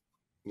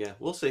 Yeah,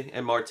 we'll see.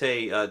 And Marte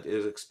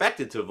is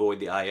expected to avoid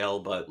the IL,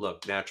 but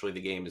look, naturally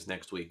the game is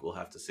next week. We'll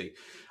have to see.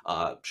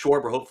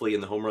 Schwarber hopefully in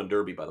the home run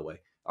derby, by the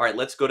way. All right,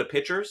 let's go to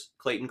pitchers.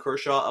 Clayton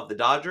Kershaw of the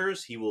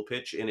Dodgers. He will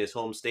pitch in his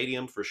home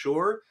stadium for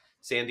sure.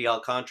 Sandy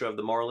Alcantara of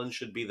the Marlins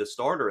should be the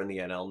starter in the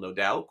NL, no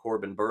doubt.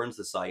 Corbin Burns,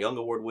 the Cy Young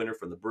Award winner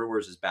from the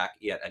Brewers, is back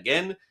yet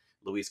again.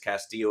 Luis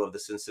Castillo of the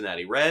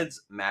Cincinnati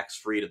Reds. Max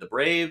Fried of the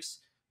Braves.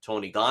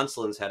 Tony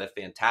Gonsolin's had a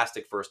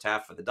fantastic first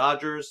half for the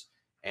Dodgers.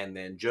 And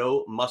then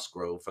Joe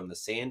Musgrove from the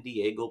San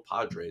Diego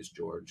Padres,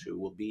 George, who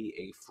will be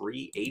a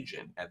free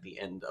agent at the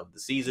end of the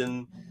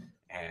season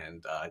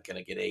and going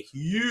to get a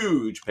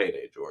huge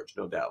payday, George,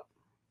 no doubt.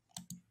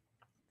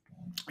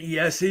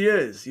 Yes, he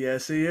is.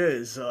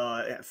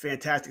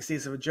 Fantastic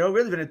season for Joe.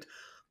 Really been a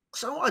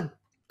somewhat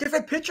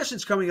different pitcher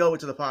since coming over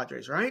to the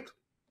Padres, right?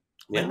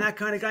 Yeah. And that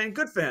kind of guy, and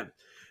good for him.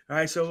 All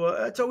right, so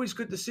it's always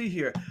good to see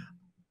here.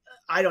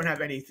 I don't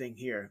have anything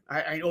here.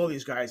 All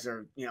these guys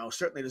are,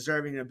 certainly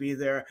deserving to be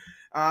there.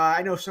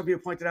 I know some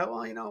people pointed out,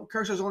 well,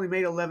 Kershaw's only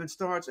made 11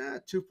 starts,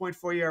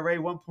 2.4 ERA,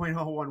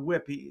 1.01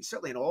 WHIP. He's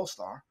certainly an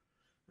all-star.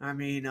 I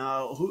mean,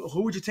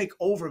 who would you take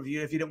over if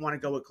you didn't want to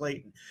go with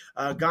Clayton?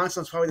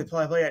 Gonsolin's probably the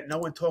player that no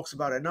one talks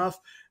about enough.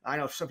 I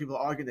know some people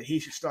argue that he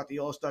should start the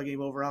All-Star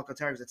game over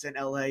Alcantara because it's in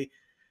L.A.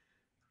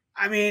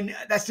 I mean,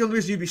 that's the only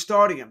reason you'd be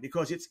starting him,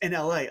 because it's in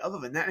L.A. Other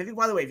than that, I think,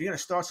 by the way, if you're going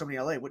to start somebody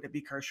in L.A., wouldn't it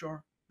be Kershaw?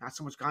 Not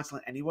so much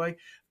Gonsolin anyway.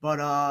 But,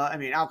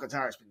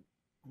 Alcantara's been,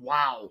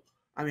 wow.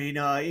 I mean,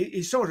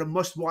 he's sort of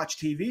must-watch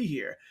TV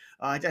here.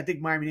 I think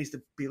Miami needs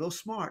to be a little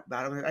smart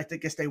about it. I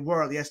think yes, they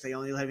were. Yes, they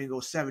only let him go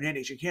 7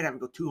 innings. You can't have him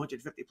go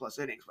 250-plus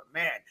innings. But,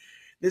 man,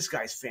 this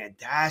guy's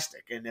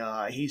fantastic. And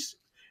he's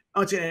 –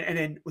 and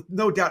then with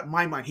no doubt in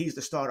my mind, he's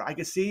the starter. I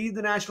could see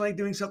the National League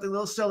doing something a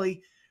little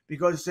silly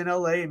because it's in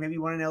L.A. and maybe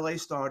you want an L.A.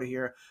 starter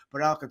here.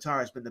 But Alcantara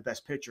has been the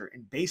best pitcher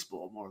in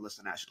baseball, more or less,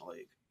 the National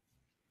League.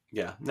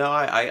 Yeah. No,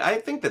 I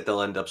think that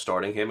they'll end up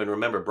starting him. And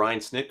remember, Brian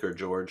Snitker,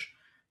 George,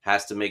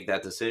 has to make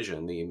that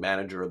decision, the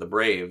manager of the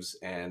Braves.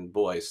 And,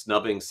 boy,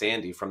 snubbing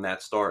Sandy from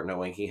that start,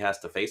 knowing he has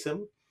to face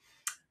him,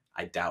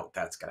 I doubt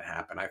that's going to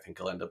happen. I think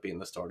he'll end up being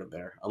the starter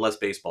there. Unless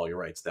baseball, you're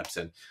right, steps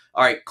in.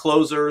 All right,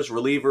 closers,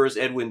 relievers,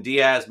 Edwin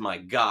Diaz. My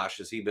gosh,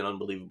 has he been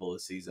unbelievable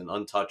this season.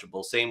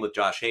 Untouchable. Same with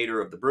Josh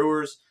Hader of the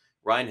Brewers.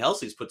 Ryan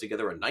Helsey's put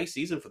together a nice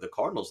season for the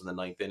Cardinals in the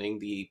 9th inning.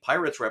 The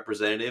Pirates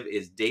representative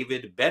is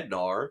David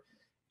Bednar.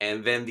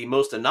 And then the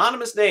most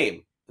anonymous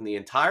name in the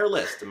entire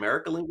list,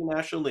 American League and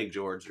National League,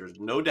 George, there's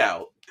no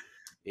doubt,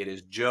 it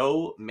is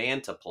Joe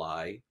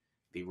Mantiply,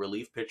 the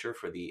relief pitcher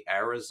for the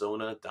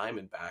Arizona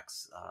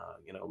Diamondbacks.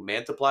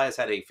 Mantiply has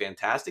had a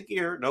fantastic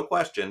year, no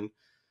question,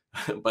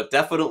 but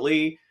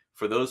definitely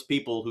for those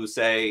people who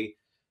say,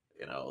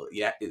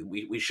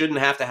 we shouldn't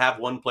have to have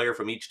one player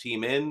from each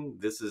team in,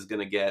 this is going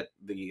to get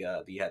the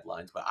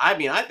headlines. But I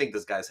mean, I think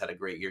this guy's had a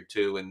great year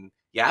too, and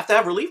you have to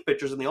have relief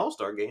pitchers in the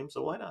All-Star game,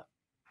 so why not?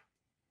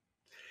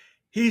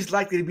 He's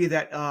likely to be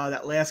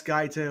that last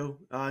guy too.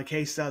 In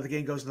case the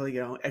game goes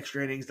into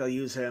extra innings, they'll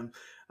use him.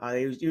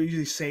 They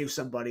usually save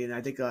somebody, and I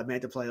think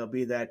Mantiply will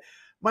be that.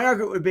 My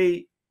argument would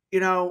be,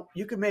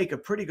 you can make a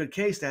pretty good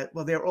case that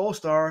their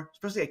all-star,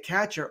 especially a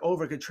catcher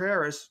over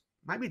Contreras,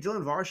 might be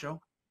Dylan Varsho.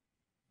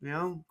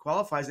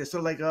 Qualifies there. Sort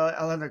of like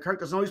Alexander Kirk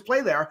doesn't always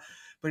play there,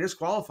 but he just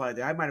qualified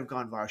there. I might have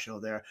gone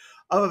Varsho there.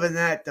 Other than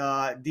that,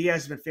 Diaz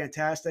has been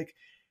fantastic.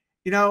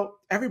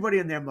 Everybody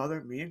and their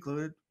mother, me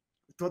included,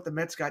 thought the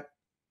Mets got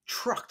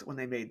trucked when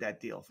they made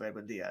that deal for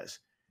Edwin Diaz.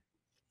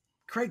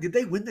 Craig, did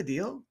they win the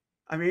deal?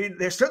 I mean,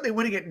 they're certainly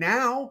winning it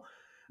now,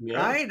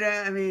 right?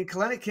 I mean,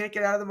 Kalenic can't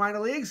get out of the minor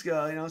leagues,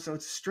 so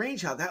it's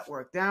strange how that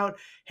worked out.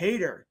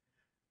 Hader,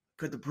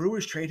 could the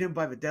Brewers trade him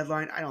by the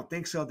deadline? I don't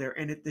think so. They're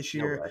in it this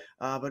year,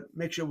 but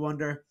makes you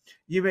wonder.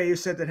 You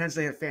said that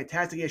Hensley had a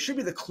fantastic year. Should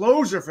be the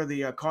closer for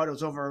the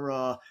Cardinals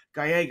over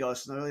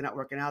Gallegos, and they're really not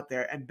working out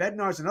there. And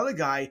Bednar's another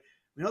guy.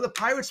 We know the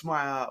Pirates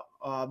might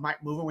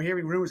move, and we're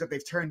hearing rumors that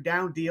they've turned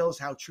down deals.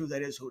 How true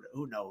that is,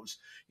 who knows?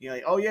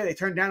 They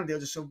turned down a deal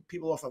just so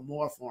people offer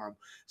more for him.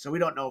 So we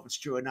don't know if it's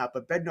true or not.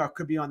 But Bednar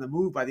could be on the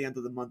move by the end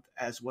of the month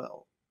as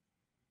well.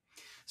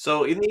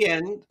 So in the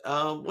end,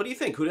 what do you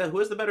think? Who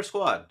has the better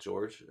squad,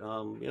 George?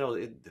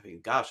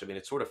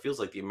 It sort of feels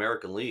like the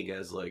American League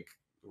has like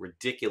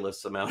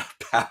ridiculous amount of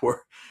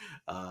power.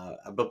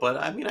 But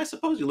I mean, I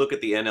suppose you look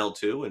at the NL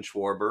too and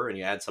Schwarber, and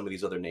you add some of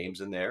these other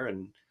names in there,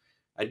 and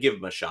I'd give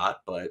him a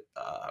shot, but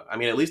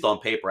at least on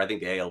paper, I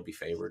think the AL will be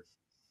favored.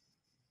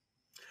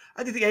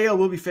 I think the AL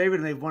will be favored,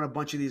 and they've won a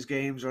bunch of these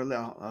games, or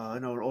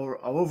an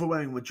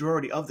overwhelming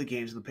majority of the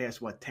games in the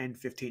past, 10,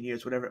 15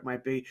 years, whatever it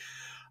might be.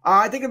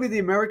 I think it'll be the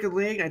American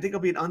League. I think it'll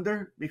be an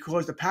under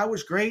because the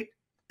power's great,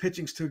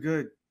 pitching's too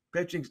good.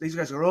 These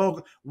guys are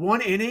all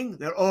one inning.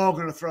 They're all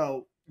going to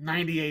throw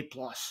 98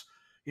 plus.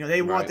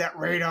 They want that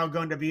radar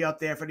gun to be up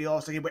there for the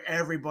All-Star game, but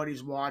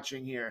everybody's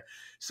watching here.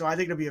 So I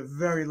think it'll be a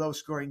very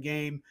low-scoring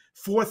game.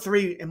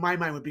 4-3, in my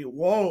mind, would be,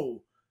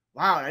 whoa,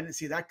 wow, I didn't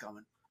see that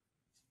coming.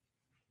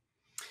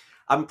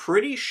 I'm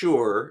pretty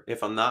sure,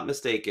 if I'm not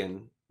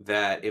mistaken,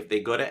 that if they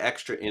go to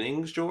extra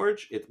innings,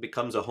 George, it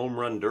becomes a home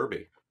run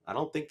derby. I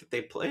don't think that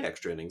they play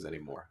extra innings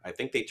anymore. I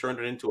think they turned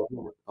it into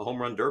a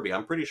home run derby.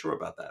 I'm pretty sure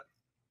about that.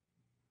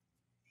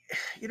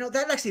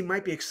 That actually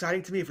might be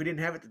exciting to me if we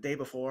didn't have it the day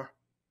before.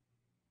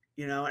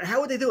 And how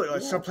would they do it? Are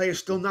some players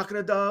still not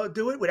going to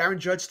do it? Would Aaron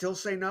Judge still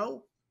say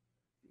no?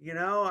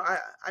 I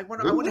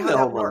wonder how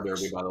that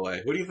works. Derby, by the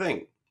way. Who do you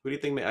think?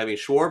 I mean,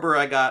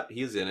 Schwarber,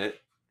 he's in it,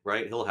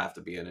 right? He'll have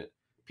to be in it.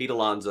 Pete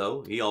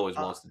Alonso, he always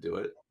wants to do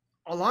it.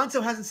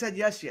 Alonso hasn't said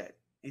yes yet.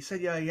 He said,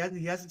 he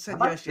hasn't said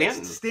yes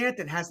yet.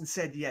 Stanton hasn't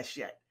said yes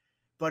yet.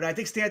 But I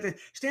think Stanton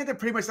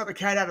pretty much let the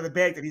cat out of the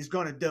bag that he's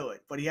going to do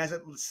it. But he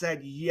hasn't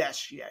said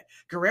yes yet.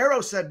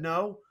 Guerrero said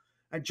no.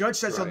 And Judge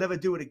says he'll never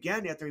do it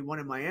again after he won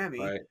in Miami.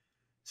 Right.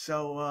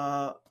 So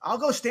I'll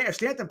go Stanton. If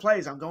Stanton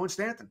plays, I'm going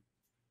Stanton.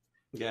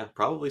 Yeah,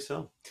 probably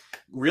so.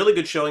 Really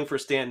good showing for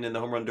Stanton in the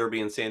home run derby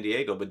in San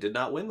Diego, but did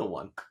not win the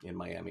one in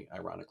Miami,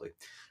 ironically.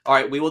 All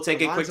right, we will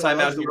take a quick time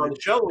out here on the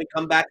show. When we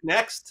come back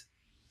next,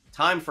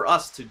 time for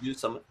us to do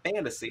some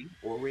fantasy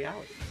or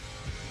reality.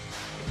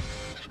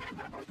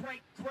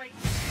 Great.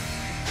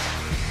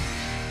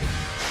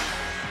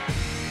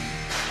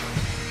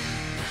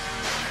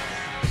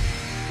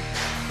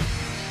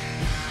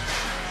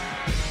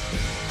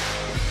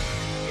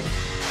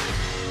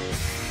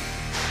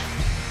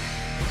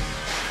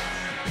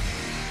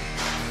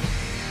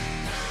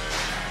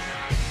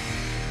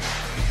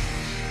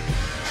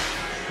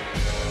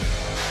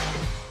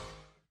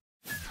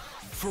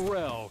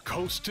 Pharrell,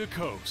 coast to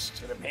coast.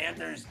 So the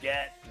Panthers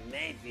get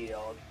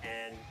Mayfield,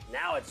 and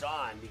now it's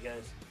on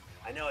because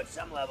I know at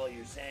some level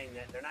you're saying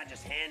that they're not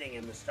just handing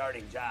him the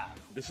starting job.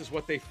 This is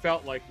what they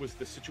felt like was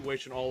the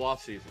situation all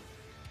offseason.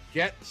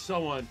 Get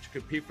someone to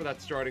compete for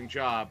that starting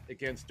job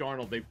against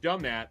Darnold. They've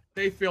done that.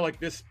 They feel like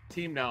this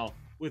team now,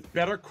 with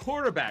better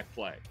quarterback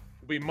play,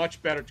 will be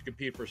much better to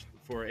compete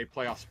for a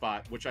playoff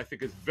spot, which I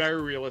think is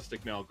very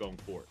realistic now going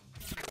forward.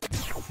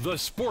 The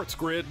Sports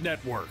Grid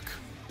Network.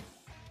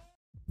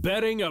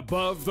 Betting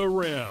above the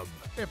rim.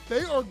 If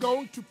they are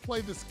going to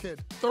play this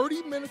kid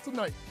 30 minutes a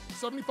night,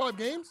 75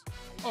 games,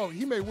 oh,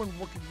 he may win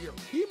Rookie of the Year.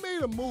 He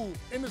made a move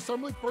in the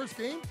Summer League first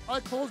game. I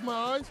closed my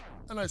eyes,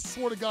 and I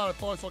swear to God, I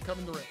thought I saw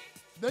Kevin Durant.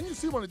 Then you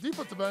see him on the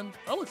defensive end,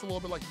 that looks a little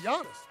bit like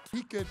Giannis.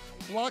 He could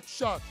block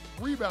shots,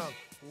 rebound,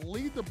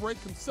 lead the break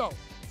himself.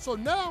 So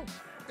now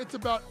it's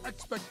about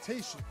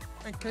expectation,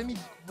 and can he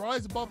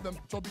rise above them?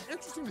 So it'll be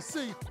interesting to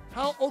see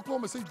how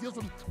Oklahoma City deals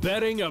with him.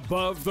 Betting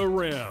above the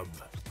rim.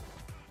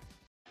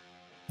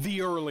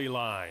 The early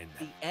line.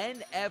 The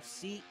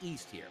NFC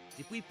East here.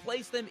 If we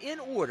place them in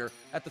order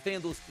at the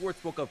FanDuel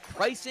Sportsbook of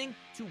pricing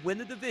to win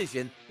the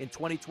division in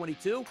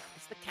 2022,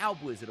 it's the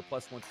Cowboys at a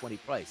plus 120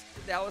 price.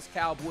 The Dallas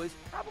Cowboys,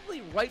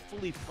 probably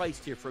rightfully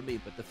priced here for me,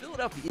 but the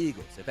Philadelphia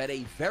Eagles have had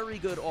a very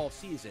good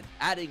all-season,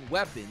 adding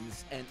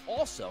weapons, and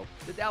also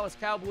the Dallas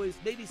Cowboys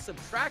maybe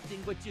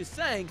subtracting, but just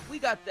saying, we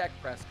got Dak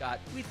Prescott,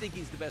 we think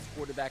he's the best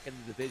quarterback in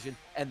the division,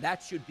 and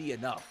that should be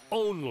enough.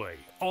 Only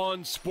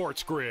on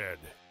Sports Grid.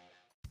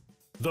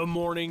 The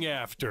morning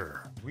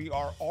after. We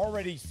are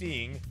already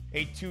seeing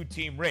a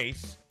two-team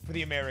race for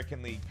the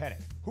American League pennant.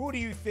 Who do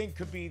you think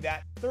could be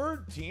that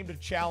third team to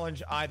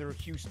challenge either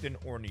Houston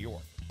or New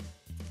York?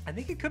 I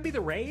think it could be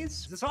the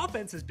Rays. This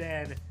offense has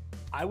been,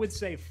 I would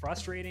say,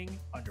 frustrating,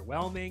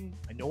 underwhelming,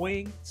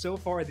 annoying so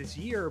far this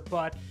year,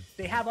 but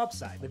they have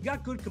upside. They've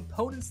got good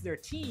components to their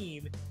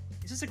team.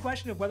 It's just a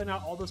question of whether or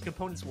not all those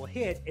components will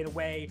hit in a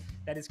way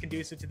that is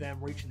conducive to them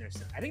reaching their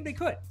ceiling. I think they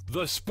could.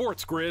 The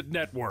Sports Grid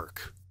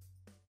Network.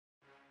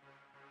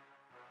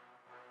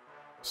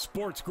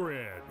 Sports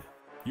Grid,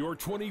 your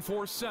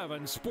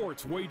 24/7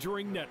 sports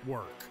wagering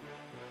network.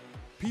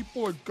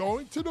 People are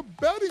going to the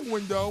betting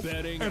window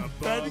Betting and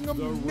above betting the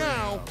them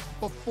now rim.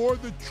 before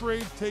the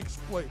trade takes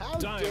place. How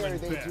dare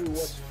Diamond they bets. do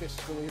what's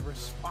fiscally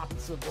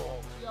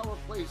responsible? See how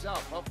it plays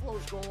out.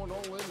 Buffalo's going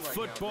all in right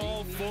Football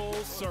now. They need full to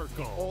put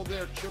circle. all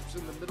their chips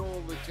in the middle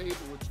of the table.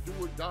 It's do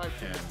or die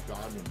for And them.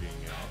 Godwin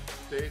being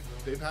out,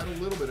 they've had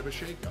a little bit of a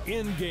shakeup.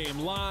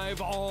 In-game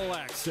live all You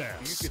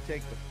access. could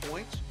take the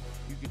points,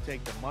 you could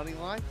take the money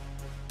line,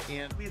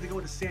 and We have to go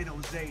to San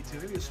Jose too.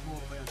 Maybe a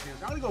small play on San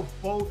Jose. I'm gonna go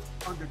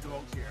both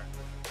underdogs here.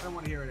 I don't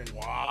want to hear it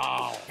anymore.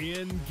 Wow.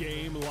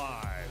 In-game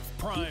live.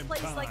 He Prime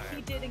plays time. like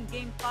he did in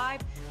Game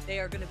 5. They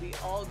are going to be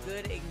all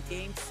good in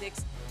Game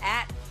 6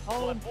 at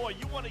home. but boy,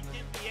 you want to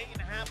give the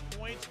 8.5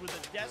 points with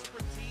a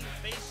desperate team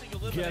facing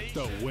Get elimination.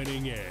 the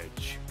winning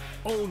edge.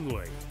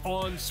 Only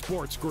on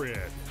Sports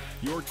Grid,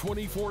 your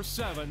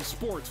 24/7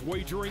 sports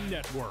wagering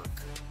network.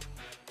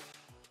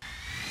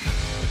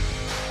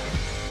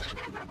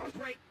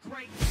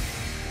 Great.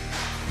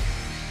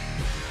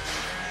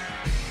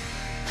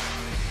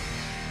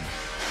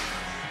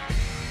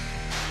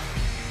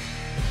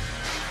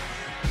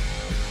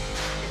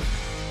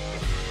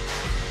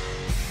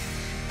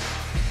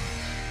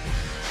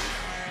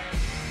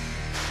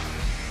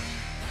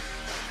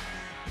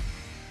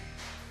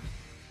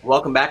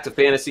 Welcome back to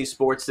Fantasy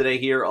Sports Today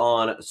here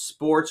on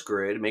Sports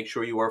Grid. Make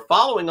sure you are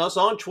following us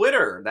on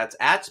Twitter. That's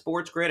at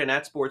Sports Grid and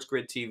at Sports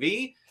Grid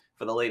TV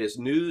for the latest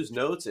news,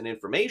 notes, and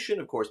information.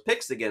 Of course,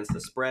 picks against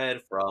the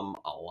spread from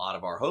a lot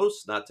of our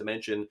hosts, not to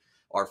mention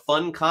our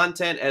fun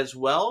content as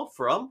well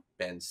from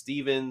Ben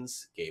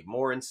Stevens, Gabe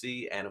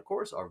Morency, and of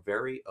course, our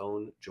very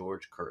own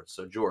George Kurtz.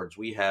 So, George,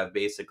 we have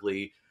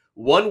basically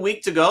 1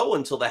 week to go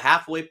until the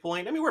halfway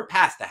point. I mean, we're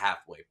past the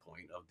halfway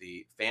point of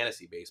the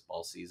fantasy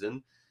baseball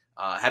season.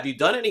 Have you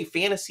done any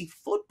fantasy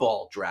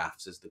football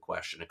drafts is the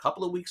question. A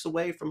couple of weeks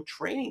away from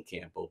training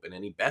camp open.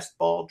 Any best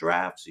ball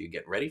drafts? Are you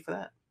getting ready for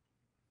that?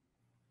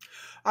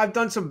 I've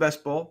done some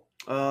best ball.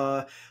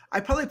 I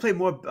probably play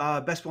more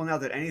best ball now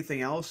than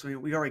anything else. I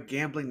mean, we are a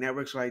gambling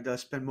network, so I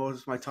spend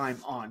most of my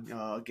time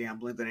on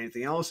gambling than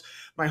anything else.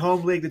 My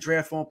home league, the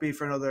draft won't be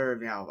for another,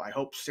 I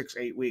hope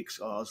 6-8 weeks,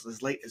 so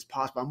as late as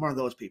possible. I'm one of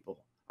those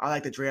people. I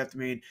like the draft. I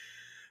mean,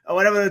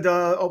 whatever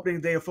the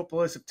opening day of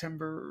football is,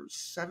 September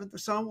 7th or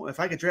so. If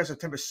I could draft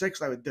September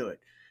 6th, I would do it.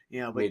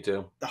 But Me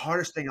too. The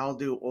hardest thing I'll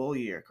do all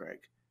year, Craig,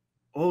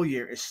 all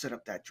year is set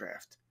up that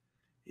draft.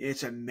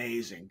 It's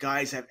amazing.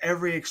 Guys have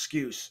every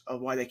excuse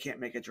of why they can't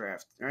make a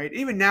draft, right?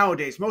 Even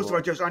nowadays, most of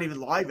our drafts aren't even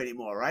live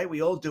anymore, right?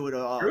 We all do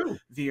it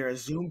via a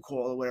Zoom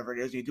call or whatever it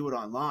is. You do it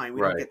online.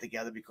 We don't get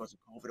together because of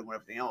COVID and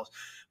everything else.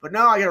 But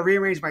now I got to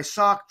rearrange my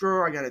sock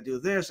drawer. I got to do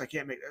this. I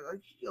can't make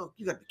it.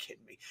 You got to be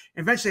kidding me.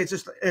 Eventually, it's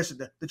just, listen,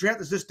 the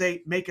draft is this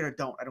date. Make it or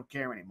don't. I don't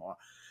care anymore.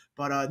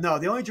 But no,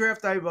 the only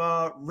draft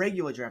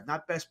regular draft,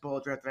 not best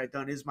ball draft that I've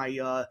done is my,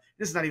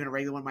 this is not even a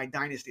regular one, my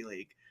Dynasty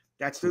League.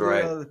 That's through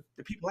Right.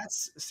 the people at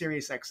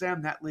Sirius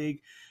XM, that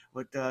league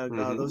with those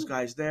Mhm.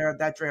 guys there.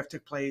 That draft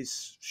took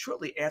place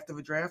shortly after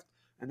the draft,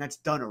 and that's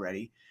done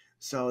already.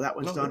 So that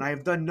one's Oh, done. good. I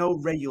have done no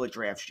regular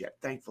drafts yet,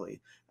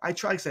 thankfully. I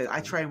try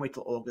and wait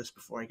till August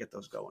before I get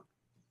those going.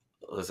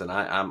 Listen,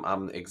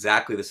 I'm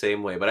exactly the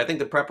same way, but I think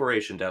the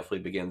preparation definitely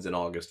begins in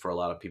August for a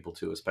lot of people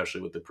too,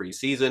 especially with the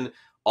preseason.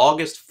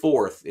 August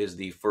 4th is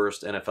the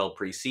first NFL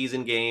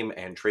preseason game,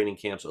 and training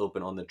camps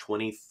open on the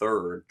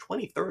 23rd.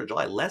 23rd of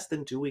July, less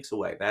than 2 weeks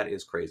away. That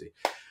is crazy.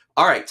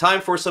 All right,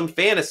 time for some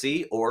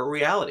fantasy or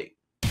reality.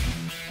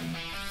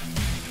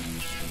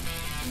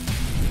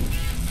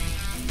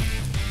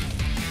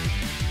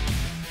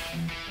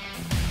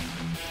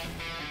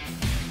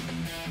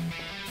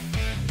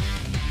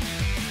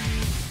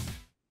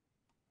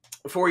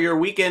 For your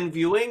weekend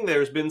viewing,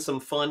 there's been some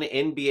fun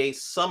NBA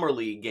Summer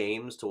League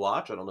games to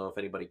watch. I don't know if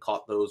anybody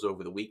caught those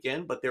over the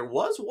weekend, but there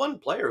was one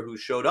player who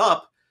showed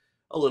up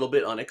a little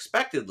bit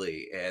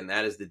unexpectedly, and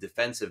that is the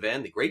defensive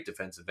end, the great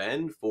defensive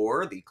end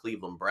for the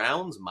Cleveland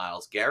Browns.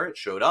 Myles Garrett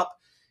showed up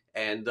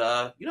and,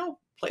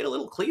 played a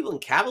little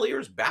Cleveland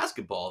Cavaliers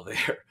basketball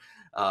there,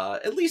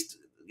 at least,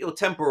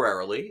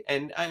 temporarily.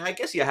 And I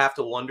guess you have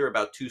to wonder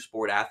about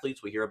two-sport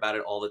athletes. We hear about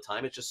it all the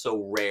time. It's just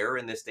so rare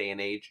in this day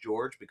and age,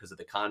 George, because of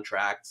the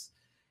contracts.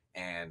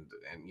 And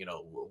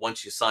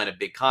once you sign a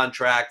big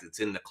contract, it's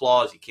in the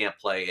clause, you can't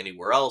play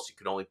anywhere else, you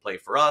can only play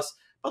for us.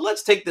 But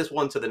let's take this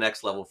one to the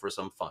next level for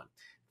some fun.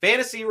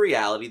 Fantasy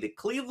reality: the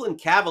Cleveland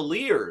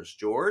Cavaliers,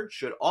 George,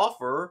 should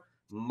offer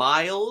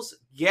Myles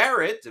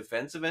Garrett,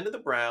 defensive end of the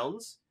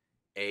Browns,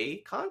 a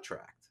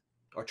contract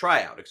or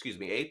tryout,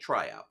 a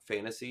tryout.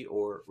 Fantasy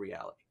or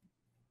reality?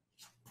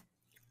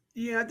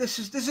 Yeah, this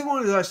is one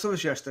of the I saw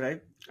this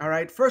yesterday. All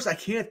right. First, I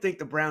can't think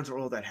the Browns are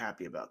all that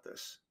happy about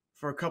this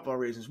for a couple of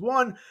reasons.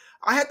 One,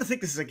 I have to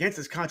think this is against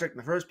his contract in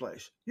the first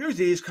place. Usually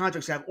these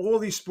contracts have all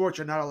these sports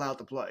you're not allowed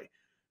to play.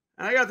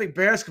 And I got to think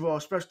basketball,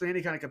 especially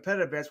any kind of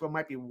competitive basketball,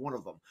 might be one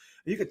of them.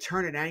 You could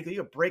turn an ankle,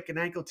 you could break an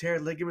ankle, tear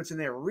ligaments in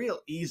there real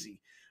easy,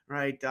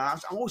 right? I'm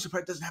always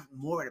surprised it doesn't happen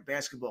more in a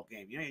basketball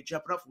game. You're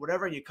jumping up for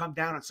whatever, and you come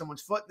down on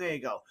someone's foot, and there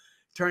you go,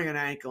 turning an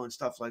ankle and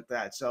stuff like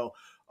that. So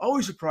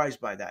always surprised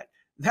by that.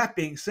 That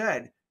being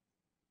said,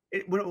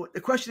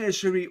 the question is,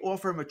 should we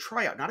offer him a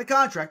tryout? Not a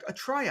contract, a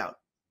tryout.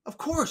 Of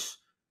course.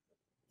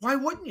 Why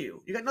wouldn't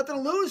you? You got nothing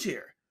to lose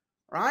here,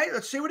 right?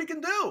 Let's see what he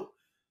can do.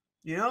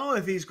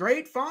 If he's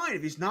great, fine.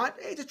 If he's not,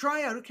 hey, it's a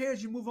tryout. Who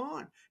cares? You move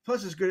on.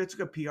 Plus, it's good. It's a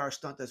good PR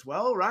stunt as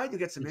well, right? You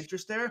get some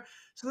interest there.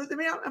 So, in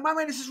my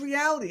mind, this is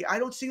reality. I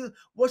don't see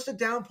what's the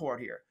downpour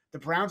here. The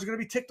Browns are going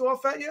to be ticked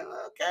off at you.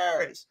 Who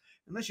cares?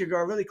 Unless you go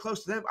really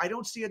close to them, I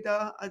don't see a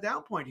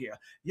down point here.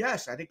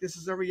 Yes, I think this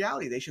is a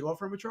reality. They should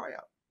offer him a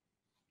tryout.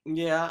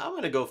 Yeah, I'm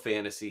going to go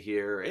fantasy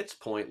here. It's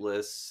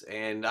pointless.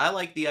 And I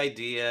like the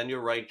idea. And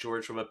you're right,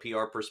 George, from a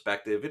PR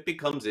perspective, it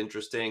becomes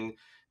interesting.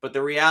 But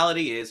the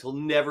reality is he'll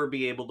never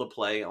be able to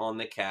play on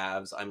the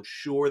Cavs. I'm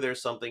sure there's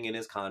something in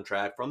his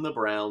contract from the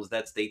Browns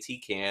that states he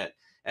can't.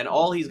 And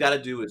all he's got to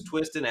do is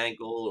twist an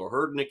ankle or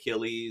hurt an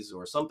Achilles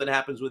or something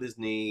happens with his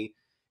knee,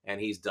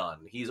 and he's done.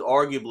 He's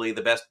arguably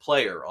the best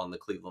player on the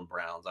Cleveland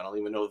Browns. I don't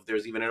even know if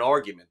there's even an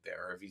argument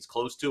there. If he's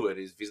close to it,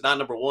 if he's not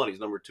number one, he's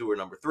number two or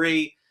number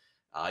three.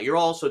 You're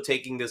also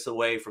taking this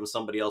away from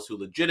somebody else who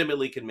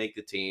legitimately can make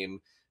the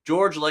team.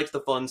 George likes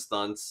the fun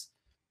stunts.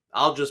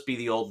 I'll just be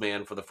the old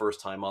man for the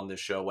first time on this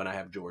show when I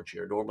have George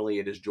here. Normally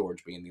it is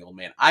George being the old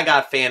man. I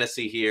got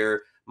fantasy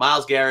here.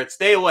 Myles Garrett,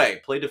 stay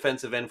away. Play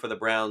defensive end for the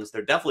Browns.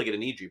 They're definitely going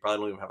to need you. Probably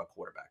don't even have a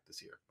quarterback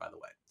this year, by the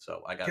way.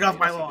 So I got Get off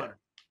my lawn. there.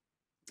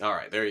 All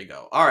right, there you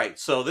go. All right,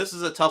 so this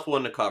is a tough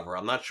one to cover.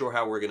 I'm not sure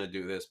how we're going to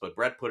do this, but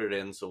Brett put it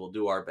in, so we'll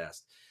do our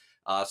best.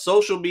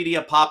 Social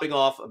media popping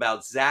off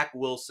about Zach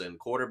Wilson,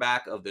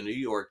 quarterback of the New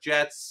York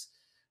Jets.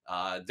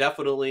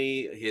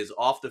 Definitely his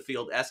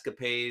off-the-field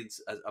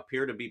escapades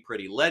appear to be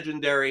pretty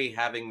legendary,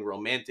 having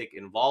romantic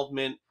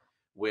involvement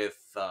with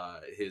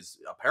his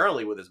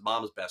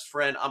mom's best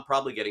friend. I'm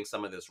probably getting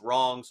some of this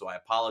wrong, so I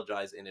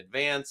apologize in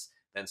advance.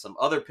 Then some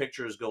other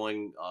pictures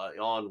going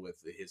on with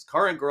his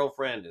current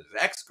girlfriend, his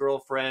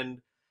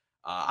ex-girlfriend.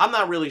 I'm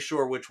not really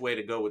sure which way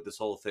to go with this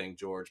whole thing,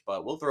 George,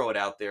 but we'll throw it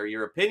out there.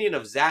 Your opinion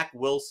of Zach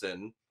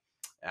Wilson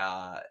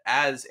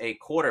as a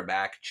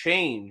quarterback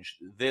changed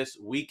this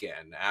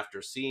weekend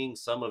after seeing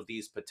some of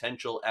these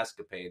potential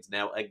escapades.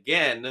 Now,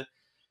 again,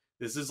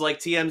 this is like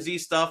TMZ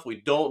stuff.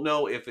 We don't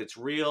know if it's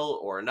real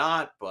or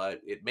not,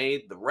 but it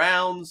made the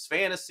rounds,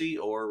 fantasy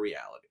or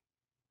reality.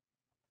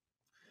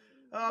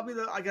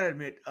 I gotta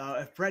admit,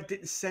 if Brett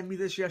didn't send me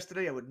this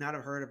yesterday, I would not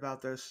have heard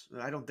about this.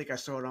 I don't think I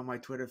saw it on my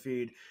Twitter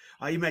feed.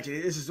 You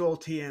mentioned this is all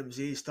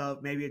TMZ stuff.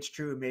 Maybe it's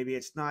true, maybe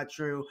it's not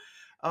true.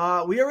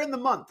 We are in the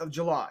month of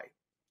July.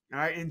 All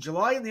right, in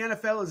July, in the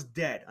NFL is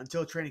dead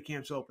until training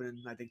camps open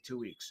in, I think, 2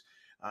 weeks.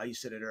 You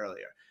said it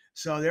earlier.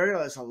 So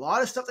there's a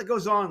lot of stuff that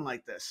goes on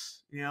like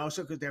this,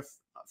 so because they're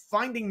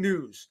finding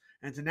news.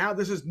 And so now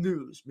this is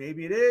news.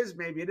 Maybe it is,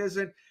 maybe it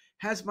isn't.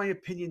 Has my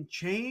opinion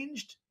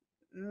changed?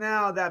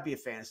 No, that'd be a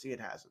fantasy. It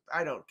hasn't.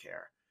 I don't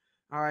care.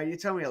 All right, you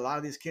tell me a lot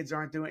of these kids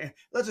aren't doing it.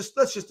 Let's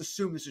just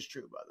assume this is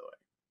true, by the way.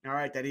 All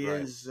right, that he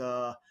Right. is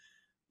the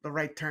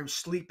right term,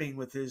 sleeping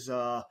with his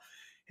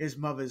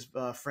mother's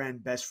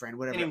friend, best friend,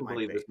 whatever Can't it even might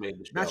believe be. this made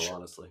the Not show, sure.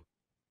 honestly.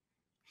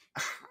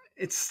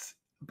 It's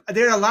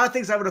there are a lot of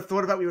things I would have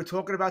thought about. We were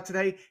talking about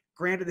today.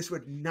 Granted, this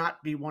would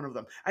not be one of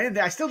them.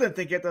 I still didn't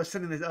think it. Though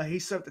sending he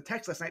sent the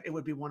text last night, it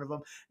would be one of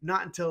them.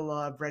 Not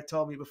until Brett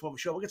told me before the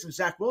show. We'll get some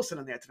Zach Wilson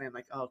in there today. I'm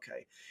like,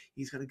 okay,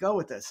 he's going to go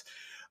with this.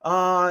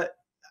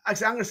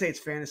 Actually, I'm going to say it's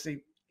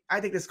fantasy.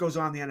 I think this goes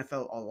on in the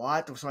NFL a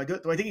lot. So do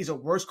I think he's a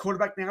worse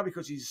quarterback now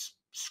because he's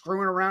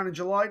screwing around in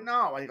July?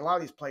 No, I think a lot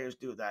of these players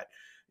do that.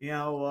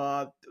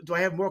 Do I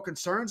have more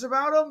concerns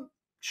about him?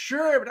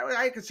 Sure, but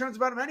I had concerns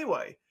about him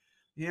anyway.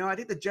 I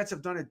think the Jets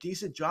have done a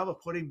decent job of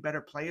putting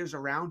better players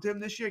around him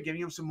this year,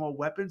 giving him some more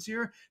weapons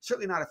here.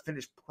 Certainly not a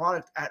finished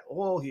product at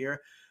all here.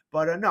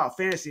 But no,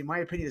 fantasy, in my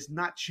opinion, has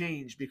not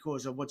changed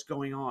because of what's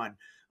going on,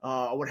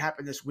 what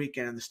happened this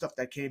weekend and the stuff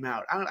that came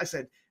out.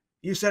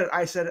 You said it,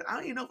 I said it. I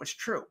don't even know if it's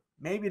true.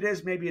 Maybe it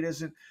is, maybe it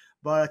isn't.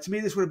 But to me,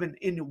 this would have been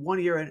in one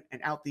ear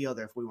and out the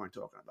other if we weren't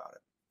talking about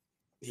it.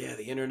 Yeah,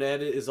 the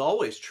internet is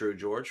always true,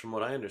 George, from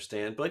what I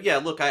understand. But yeah,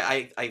 look,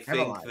 I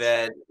think lies.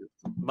 that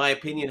my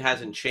opinion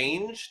hasn't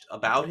changed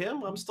about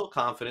him. I'm still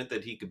confident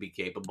that he could be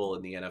capable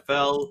in the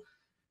NFL.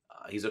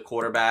 He's a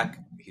quarterback.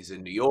 He's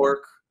in New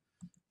York.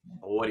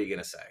 What are you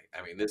going to say?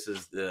 I mean, this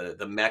is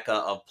the mecca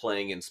of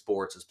playing in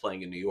sports, is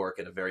playing in New York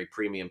at a very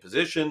premium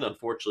position.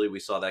 Unfortunately, we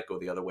saw that go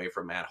the other way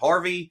for Matt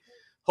Harvey.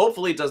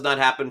 Hopefully it does not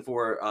happen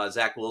for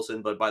Zach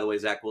Wilson. But by the way,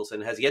 Zach Wilson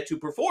has yet to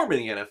perform in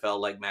the NFL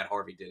like Matt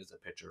Harvey did as a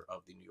pitcher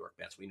of the New York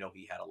Mets. We know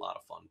he had a lot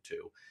of fun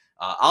too.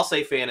 I'll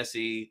say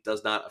fantasy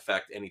does not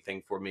affect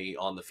anything for me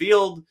on the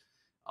field,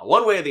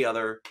 one way or the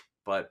other.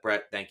 But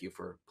Brett, thank you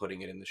for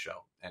putting it in the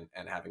show and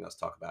having us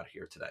talk about it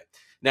here today.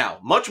 Now,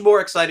 much more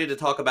excited to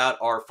talk about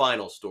our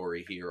final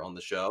story here on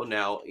the show.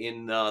 Now,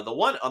 on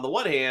the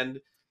one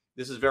hand,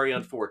 this is very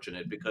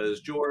unfortunate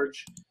because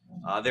George,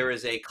 there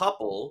is a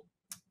couple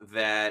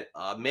that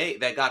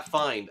got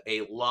fined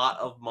a lot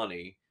of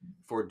money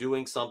for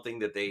doing something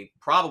that they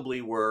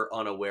probably were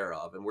unaware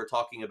of, and we're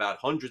talking about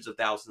hundreds of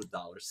thousands of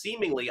dollars.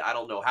 Seemingly, I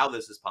don't know how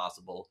this is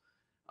possible,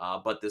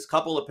 but this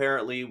couple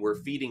apparently were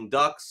feeding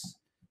ducks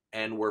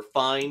and were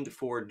fined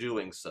for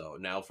doing so.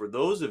 Now, for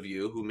those of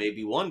you who may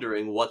be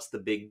wondering what's the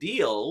big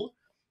deal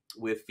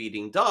with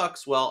feeding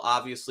ducks, well,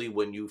 obviously,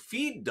 when you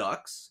feed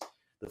ducks,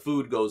 the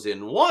food goes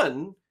in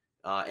one.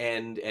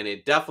 And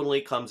it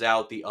definitely comes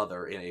out the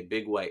other in a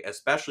big way,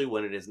 especially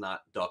when it is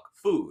not duck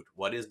food.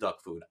 What is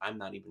duck food? I'm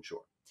not even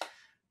sure.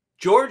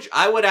 George,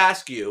 I would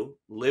ask you,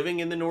 living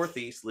in the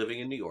Northeast, living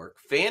in New York,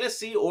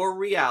 fantasy or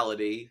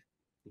reality,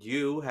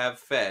 you have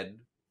fed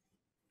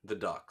the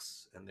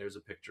ducks. And there's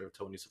a picture of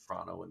Tony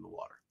Soprano in the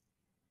water.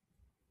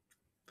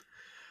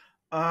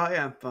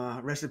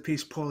 Rest in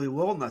peace, Paulie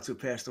Walnuts, who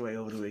passed away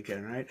over the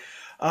weekend, right?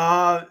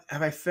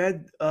 Have I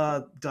fed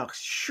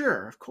ducks?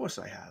 Sure, of course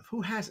I have.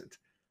 Who hasn't?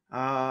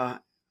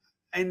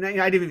 And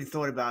I didn't even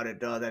thought about it,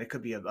 that it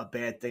could be a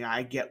bad thing.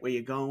 I get where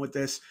you're going with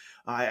this.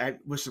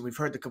 Listen, we've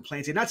heard the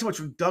complaints, and not so much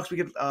from ducks. We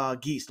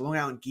get geese, Long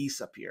Island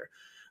geese up here,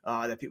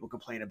 that people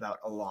complain about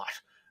a lot.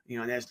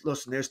 And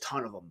there's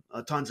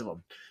tons of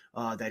them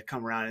that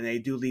come around, and they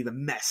do leave a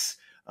mess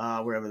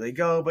wherever they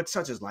go. But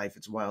such is life;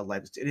 it's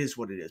wildlife. It is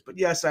what it is. But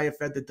yes, I have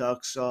fed the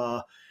ducks.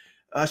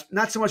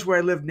 Not so much where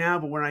I live now,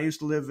 but when I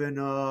used to live in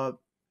out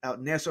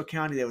in Nassau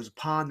County, there was a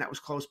pond that was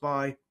close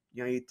by.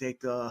 You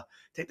take the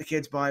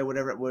kids by,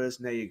 whatever it was,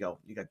 and there you go.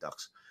 You got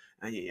ducks,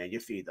 and you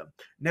feed them.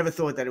 Never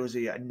thought that it was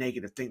a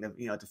negative thing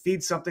to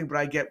feed something, but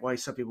I get why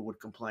some people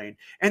would complain.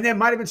 And there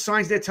might have been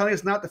signs there telling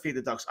us not to feed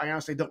the ducks. I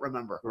honestly don't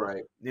remember.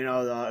 Right.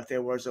 If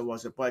there was or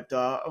wasn't. But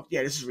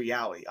yeah, this is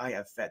reality. I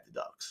have fed the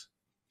ducks.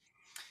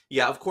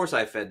 Yeah, of course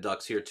I fed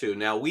ducks here too.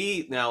 Now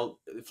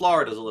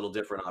Florida's a little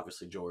different,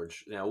 obviously,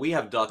 George. Now we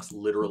have ducks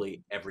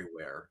literally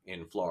everywhere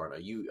in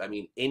Florida.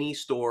 Any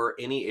store,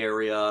 any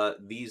area,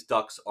 these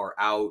ducks are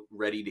out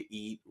ready to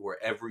eat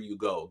wherever you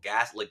go.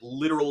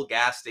 Literal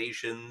gas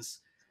stations.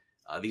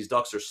 These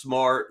ducks are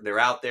smart. They're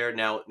out there.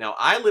 Now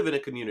I live in a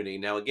community.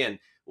 Now again,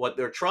 what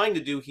they're trying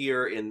to do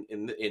here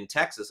in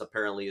Texas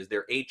apparently is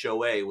their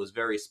HOA was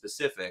very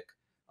specific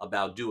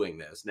about doing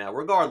this. Now,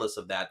 regardless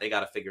of that, they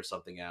got to figure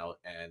something out.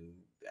 And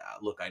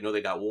look, I know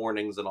they got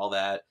warnings and all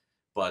that,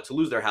 but to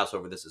lose their house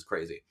over this is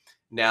crazy.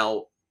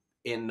 Now,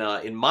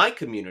 in my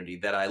community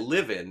that I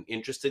live in,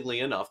 interestingly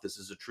enough, this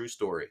is a true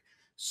story.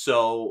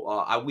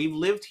 So we've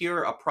lived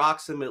here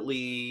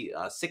approximately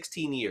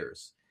 16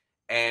 years.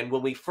 And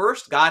when we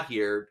first got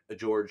here,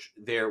 George,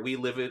 we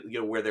live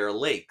where there are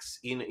lakes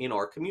in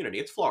our community.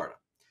 It's Florida.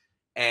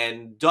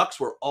 And ducks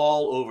were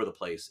all over the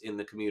place in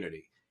the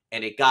community.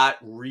 And it got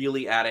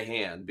really out of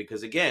hand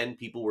because, again,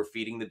 people were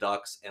feeding the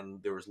ducks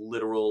and there was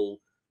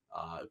literal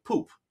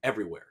poop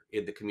everywhere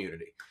in the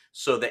community.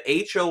 So the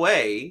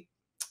HOA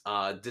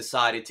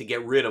decided to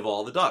get rid of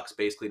all the ducks,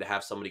 basically to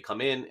have somebody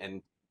come in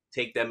and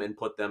take them and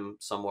put them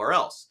somewhere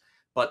else.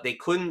 But they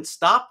couldn't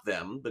stop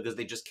them because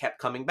they just kept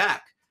coming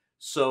back.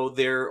 So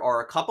there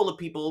are a couple of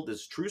people, this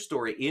is a true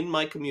story, in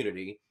my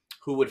community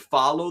who would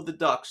follow the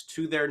ducks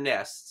to their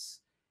nests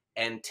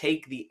and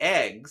take the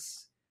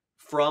eggs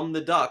from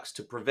the ducks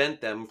to prevent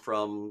them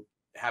from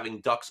having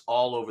ducks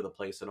all over the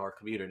place in our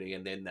community,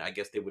 and then I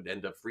guess they would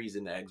end up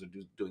freezing eggs or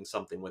doing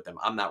something with them.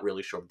 I'm not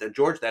really sure. But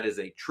George, that is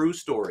a true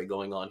story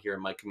going on here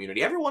in my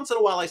community. Every once in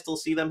a while I still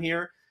see them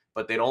here,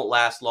 but they don't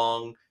last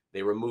long.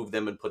 They remove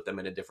them and put them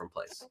in a different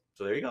place.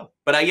 So there you go.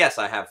 But yes,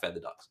 I have fed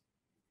the ducks.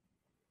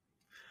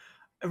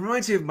 It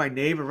reminds me of my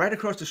neighbor right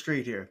across the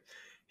street here.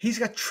 He's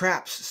got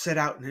traps set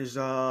out in his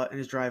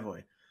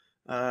driveway.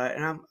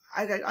 And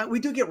we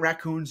do get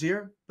raccoons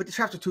here, but the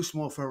traps are too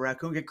small for a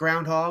raccoon. We get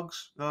groundhogs.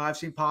 I've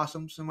seen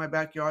possums in my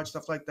backyard,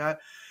 stuff like that.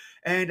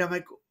 And I'm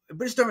like,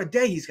 but it's during the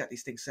day he's got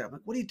these things set up. I'm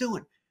like, what are you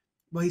doing?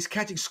 Well, he's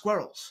catching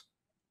squirrels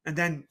and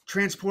then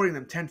transporting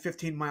them 10,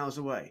 15 miles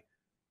away.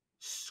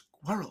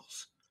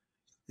 Squirrels.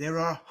 There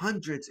are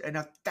hundreds and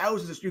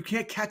thousands. You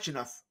can't catch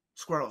enough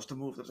squirrels to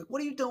move them. I was like,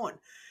 what are you doing?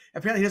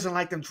 Apparently he doesn't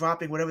like them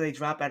dropping whatever they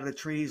drop out of the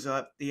trees,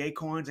 the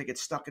acorns. They get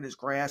stuck in his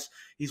grass.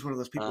 He's one of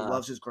those people who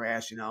loves his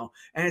grass, you know.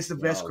 And it's the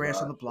best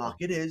grass on the block.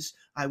 It is.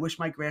 I wish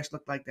my grass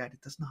looked like that.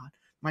 It does not.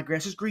 My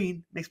grass is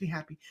green. Makes me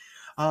happy.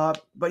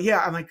 But yeah,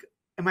 I'm like,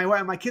 and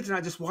my kids and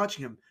I just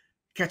watching him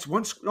catch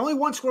only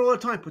one squirrel at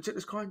a time. Puts it in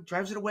his car and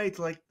drives it away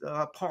to like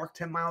a park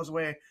 10 miles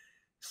away.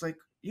 It's like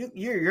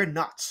you're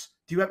nuts.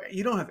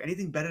 You don't have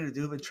anything better to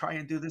do than try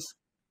and do this?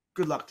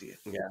 Good luck to you.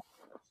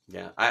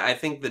 Yeah. I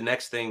think the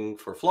next thing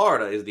for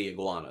Florida is the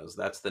iguanas.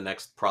 That's the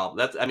next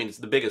problem. It's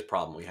the biggest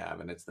problem we have,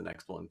 and it's the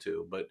next one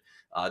too. But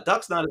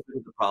ducks not as big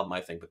as the problem,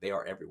 I think, but they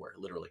are everywhere,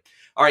 literally.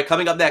 All right,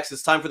 coming up next,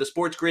 it's time for the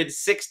Sports Grid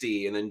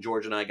 60, and then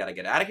George and I got to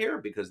get out of here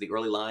because the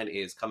early line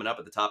is coming up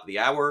at the top of the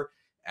hour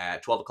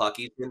at 12 o'clock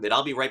Eastern. Then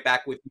I'll be right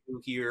back with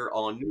you here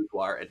on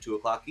Newswire at 2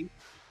 o'clock Eastern.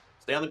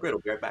 Stay on the grid.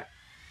 We'll be right back.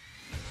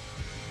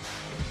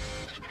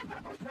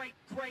 Great.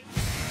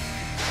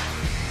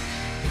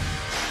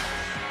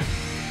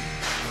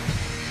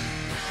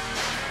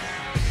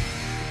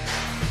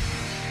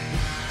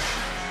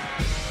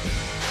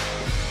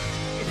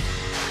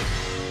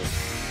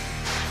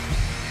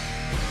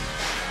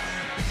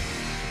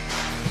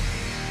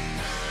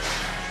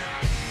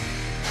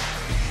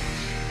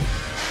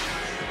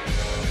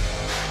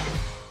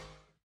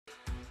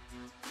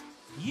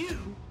 You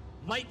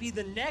might be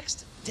the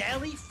next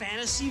daily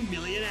fantasy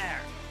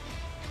millionaire.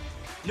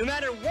 No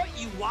matter what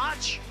you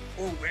watch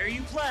or where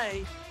you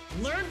play,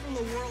 learn from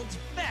the world's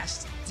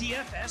best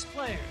DFS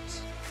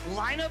players.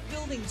 Lineup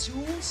building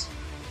tools,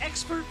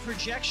 expert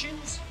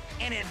projections,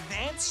 and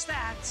advanced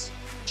stats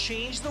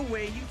change the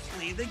way you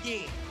play the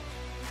game.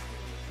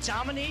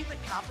 Dominate the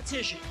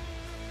competition.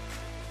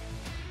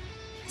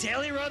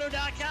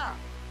 DailyRoto.com,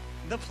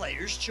 the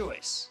player's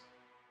choice.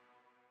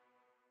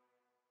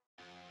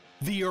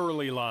 The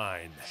early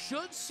line.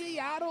 Should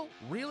Seattle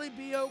really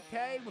be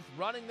okay with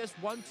running this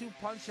 1-2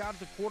 punch out at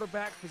the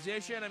quarterback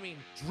position? I mean,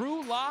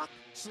 Drew Lock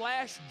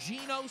 /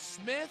 Geno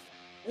Smith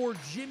or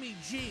Jimmy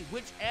G?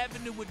 Which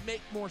avenue would make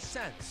more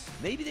sense?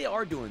 Maybe they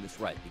are doing this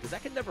right, because I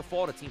can never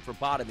fault a team for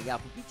bottoming out,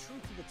 but be true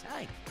to the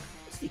tank.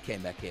 What's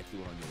DK Metcalf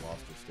doing on your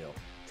roster still?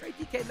 Trade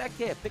DK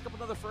Metcalf, pick up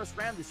another first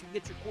rounder so you can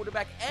get your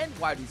quarterback and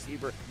wide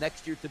receiver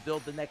next year to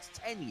build the next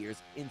 10 years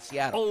in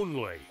Seattle.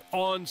 Only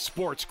on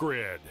Sports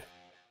Grid.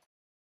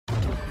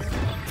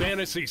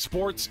 Fantasy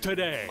Sports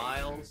Today.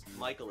 Miles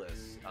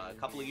Michaelis. A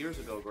couple of years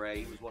ago,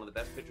 Gray, he was one of the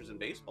best pitchers in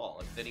baseball.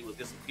 And then he was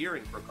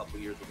disappearing for a couple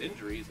of years with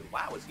injuries. And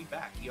wow, is he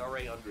back?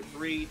 ERA under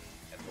 3.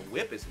 And the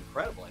whip is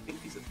incredible. I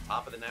think he's at the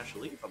top of the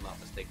National League, if I'm not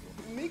mistaken.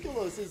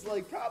 Mikolas is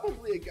like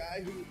probably a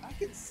guy who I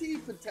could see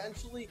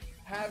potentially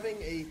having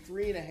a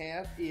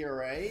 3.5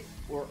 ERA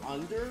or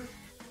under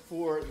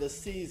for the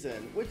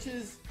season, which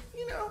is,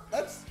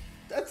 that's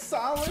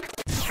solid.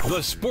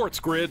 The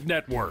Sports Grid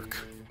Network.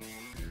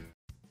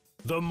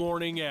 The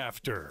morning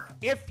after.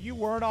 If you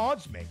were an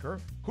odds maker,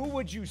 who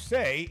would you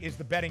say is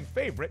the betting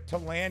favorite to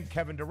land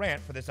Kevin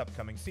Durant for this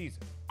upcoming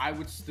season? I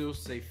would still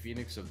say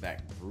Phoenix of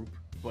that group,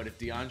 but if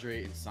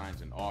DeAndre Ayton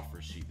signs an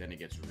offer sheet, then it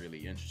gets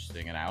really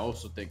interesting. And I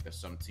also think that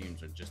some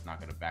teams are just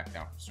not going to back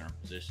down from certain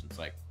positions.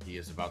 Like, he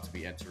is about to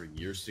be entering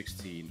year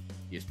 16.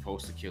 He is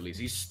post-Achilles.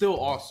 He's still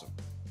awesome,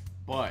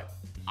 but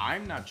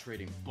I'm not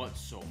trading but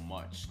so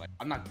much. Like,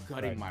 I'm not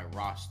gutting my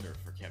roster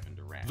for Kevin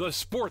Durant. The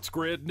Sports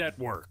Grid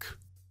Network.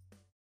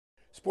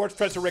 Sports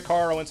Professor Rick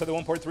Horrow inside the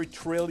 $1.3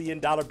 trillion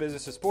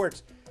business of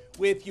sports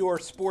with your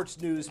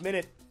Sports News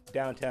Minute,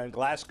 downtown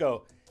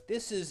Glasgow.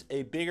 This is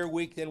a bigger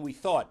week than we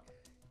thought.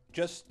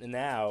 Just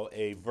now,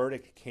 a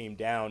verdict came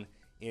down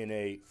in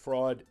a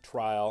fraud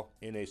trial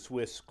in a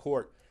Swiss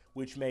court,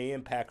 which may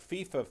impact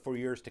FIFA for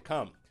years to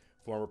come.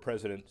 Former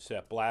President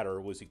Sepp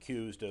Blatter was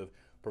accused of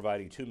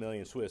providing 2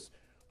 million Swiss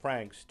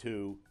francs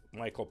to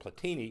Michael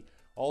Platini,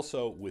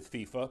 also with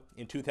FIFA,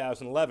 in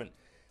 2011.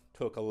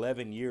 Took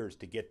 11 years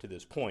to get to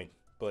this point,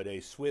 but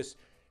a Swiss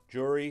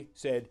jury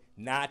said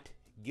not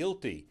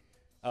guilty.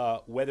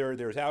 Whether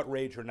there's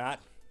outrage or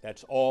not,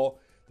 that's all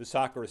the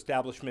soccer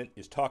establishment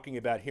is talking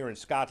about here in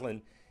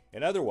Scotland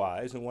and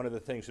otherwise. And one of the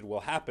things that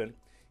will happen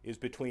is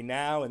between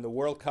now and the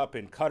World Cup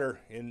in Qatar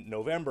in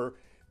November,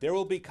 there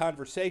will be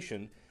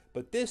conversation,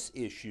 but this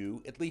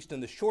issue, at least in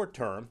the short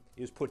term,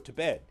 is put to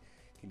bed.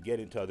 Can get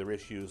into other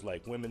issues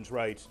like women's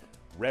rights,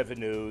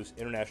 revenues,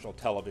 international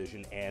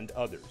television, and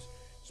others.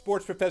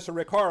 Sports Professor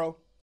Rick Horrow,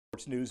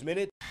 Sports News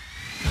Minute.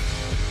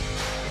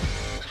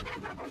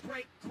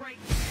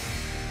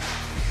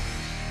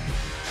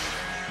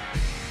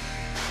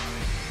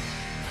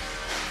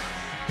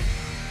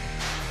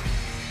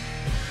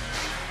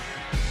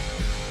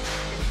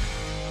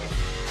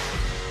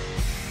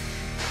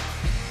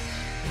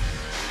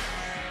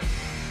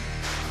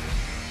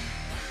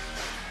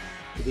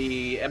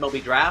 The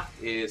MLB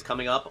draft is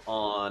coming up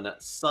on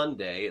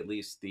Sunday. At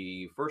least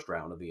the first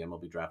round of the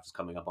MLB draft is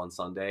coming up on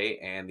Sunday.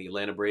 And the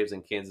Atlanta Braves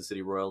and Kansas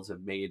City Royals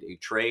have made a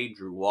trade.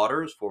 Drew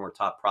Waters, former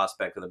top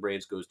prospect of the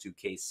Braves, goes to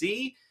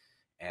KC,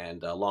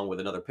 and along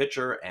with another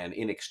pitcher. And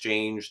in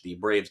exchange, the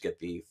Braves get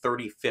the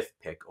 35th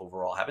pick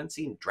overall. Haven't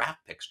seen draft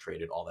picks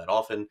traded all that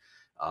often.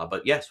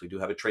 But yes, we do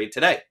have a trade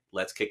today.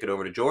 Let's kick it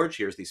over to George.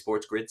 Here's the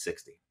Sports Grid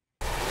 60.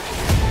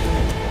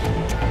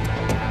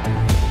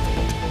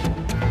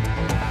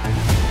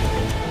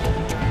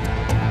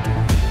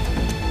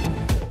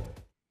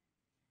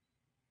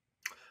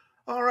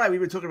 All right, we've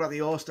been talking about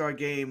the All-Star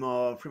Game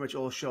pretty much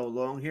all show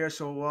long here.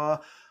 So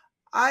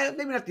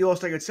maybe not the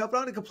All-Star Game itself, but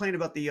I'm going to complain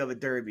about the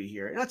Derby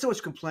here. Not so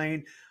much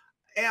complain.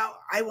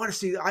 I want to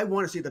see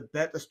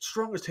the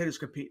strongest hitters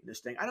compete in this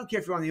thing. I don't care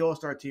if you're on the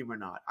All-Star team or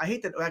not. I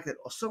hate the fact that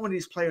so many of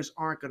these players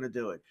aren't going to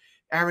do it.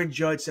 Aaron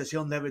Judge says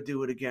he'll never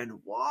do it again.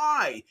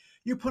 Why?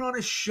 You put on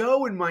a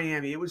show in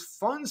Miami. It was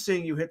fun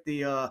seeing you hit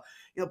the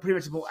pretty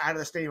much the ball out of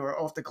the stadium or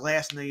off the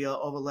glass in the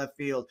over left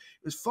field.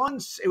 It was fun.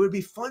 It would be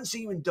fun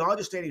seeing you in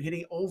Dodger Stadium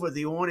hitting over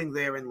the awning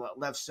there in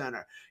left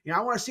center. I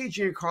want to see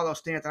Giancarlo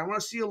Stanton. I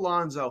want to see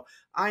Alonso.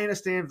 I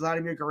understand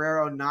Vladimir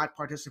Guerrero not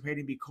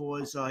participating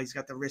because he's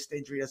got the wrist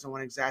injury, doesn't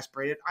want to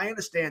exasperate it. I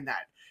understand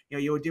that.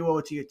 You would do owe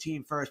it to your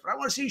team first. But I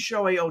want to see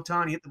Shohei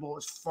Ohtani hit the ball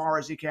as far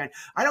as he can.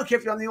 I don't care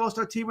if you're on the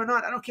All-Star team or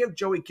not. I don't care if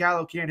Joey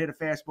Gallo can't hit a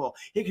fastball.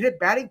 He can hit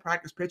batting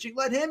practice pitching.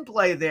 Let him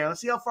play there. Let's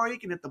see how far he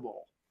can hit the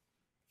ball.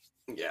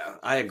 Yeah,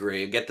 I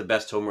agree. Get the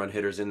best home run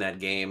hitters in that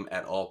game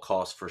at all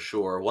costs for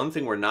sure. One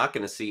thing we're not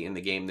going to see in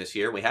the game this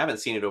year, we haven't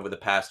seen it over the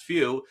past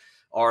few,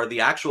 are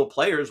the actual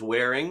players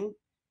wearing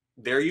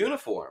their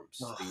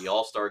uniforms. The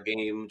All-Star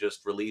Game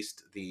just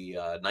released the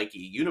Nike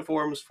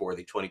uniforms for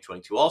the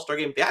 2022 All-Star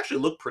Game. They actually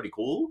look pretty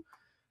cool,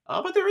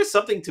 but there is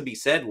something to be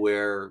said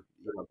where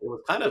it was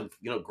kind of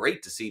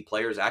great to see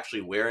players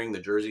actually wearing the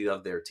jersey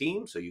of their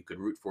team, so you could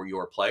root for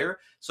your player.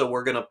 So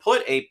we're going to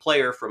put a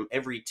player from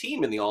every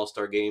team in the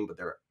All-Star Game, but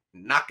they're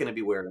not going to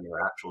be wearing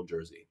their actual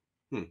jersey.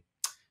 Not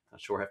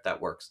sure if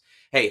that works.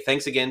 Hey,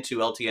 thanks again to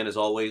LTN as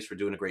always for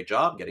doing a great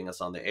job getting us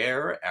on the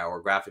air,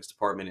 our graphics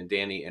department and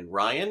Danny and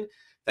Ryan.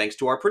 Thanks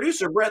to our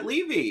producer, Brett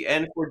Levy.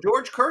 And for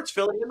George Kurtz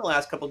filling in the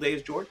last couple of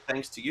days, George,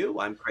 thanks to you.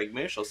 I'm Craig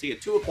Mish. I'll see you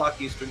at 2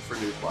 o'clock Eastern for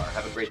Newsbar.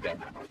 Have a great day.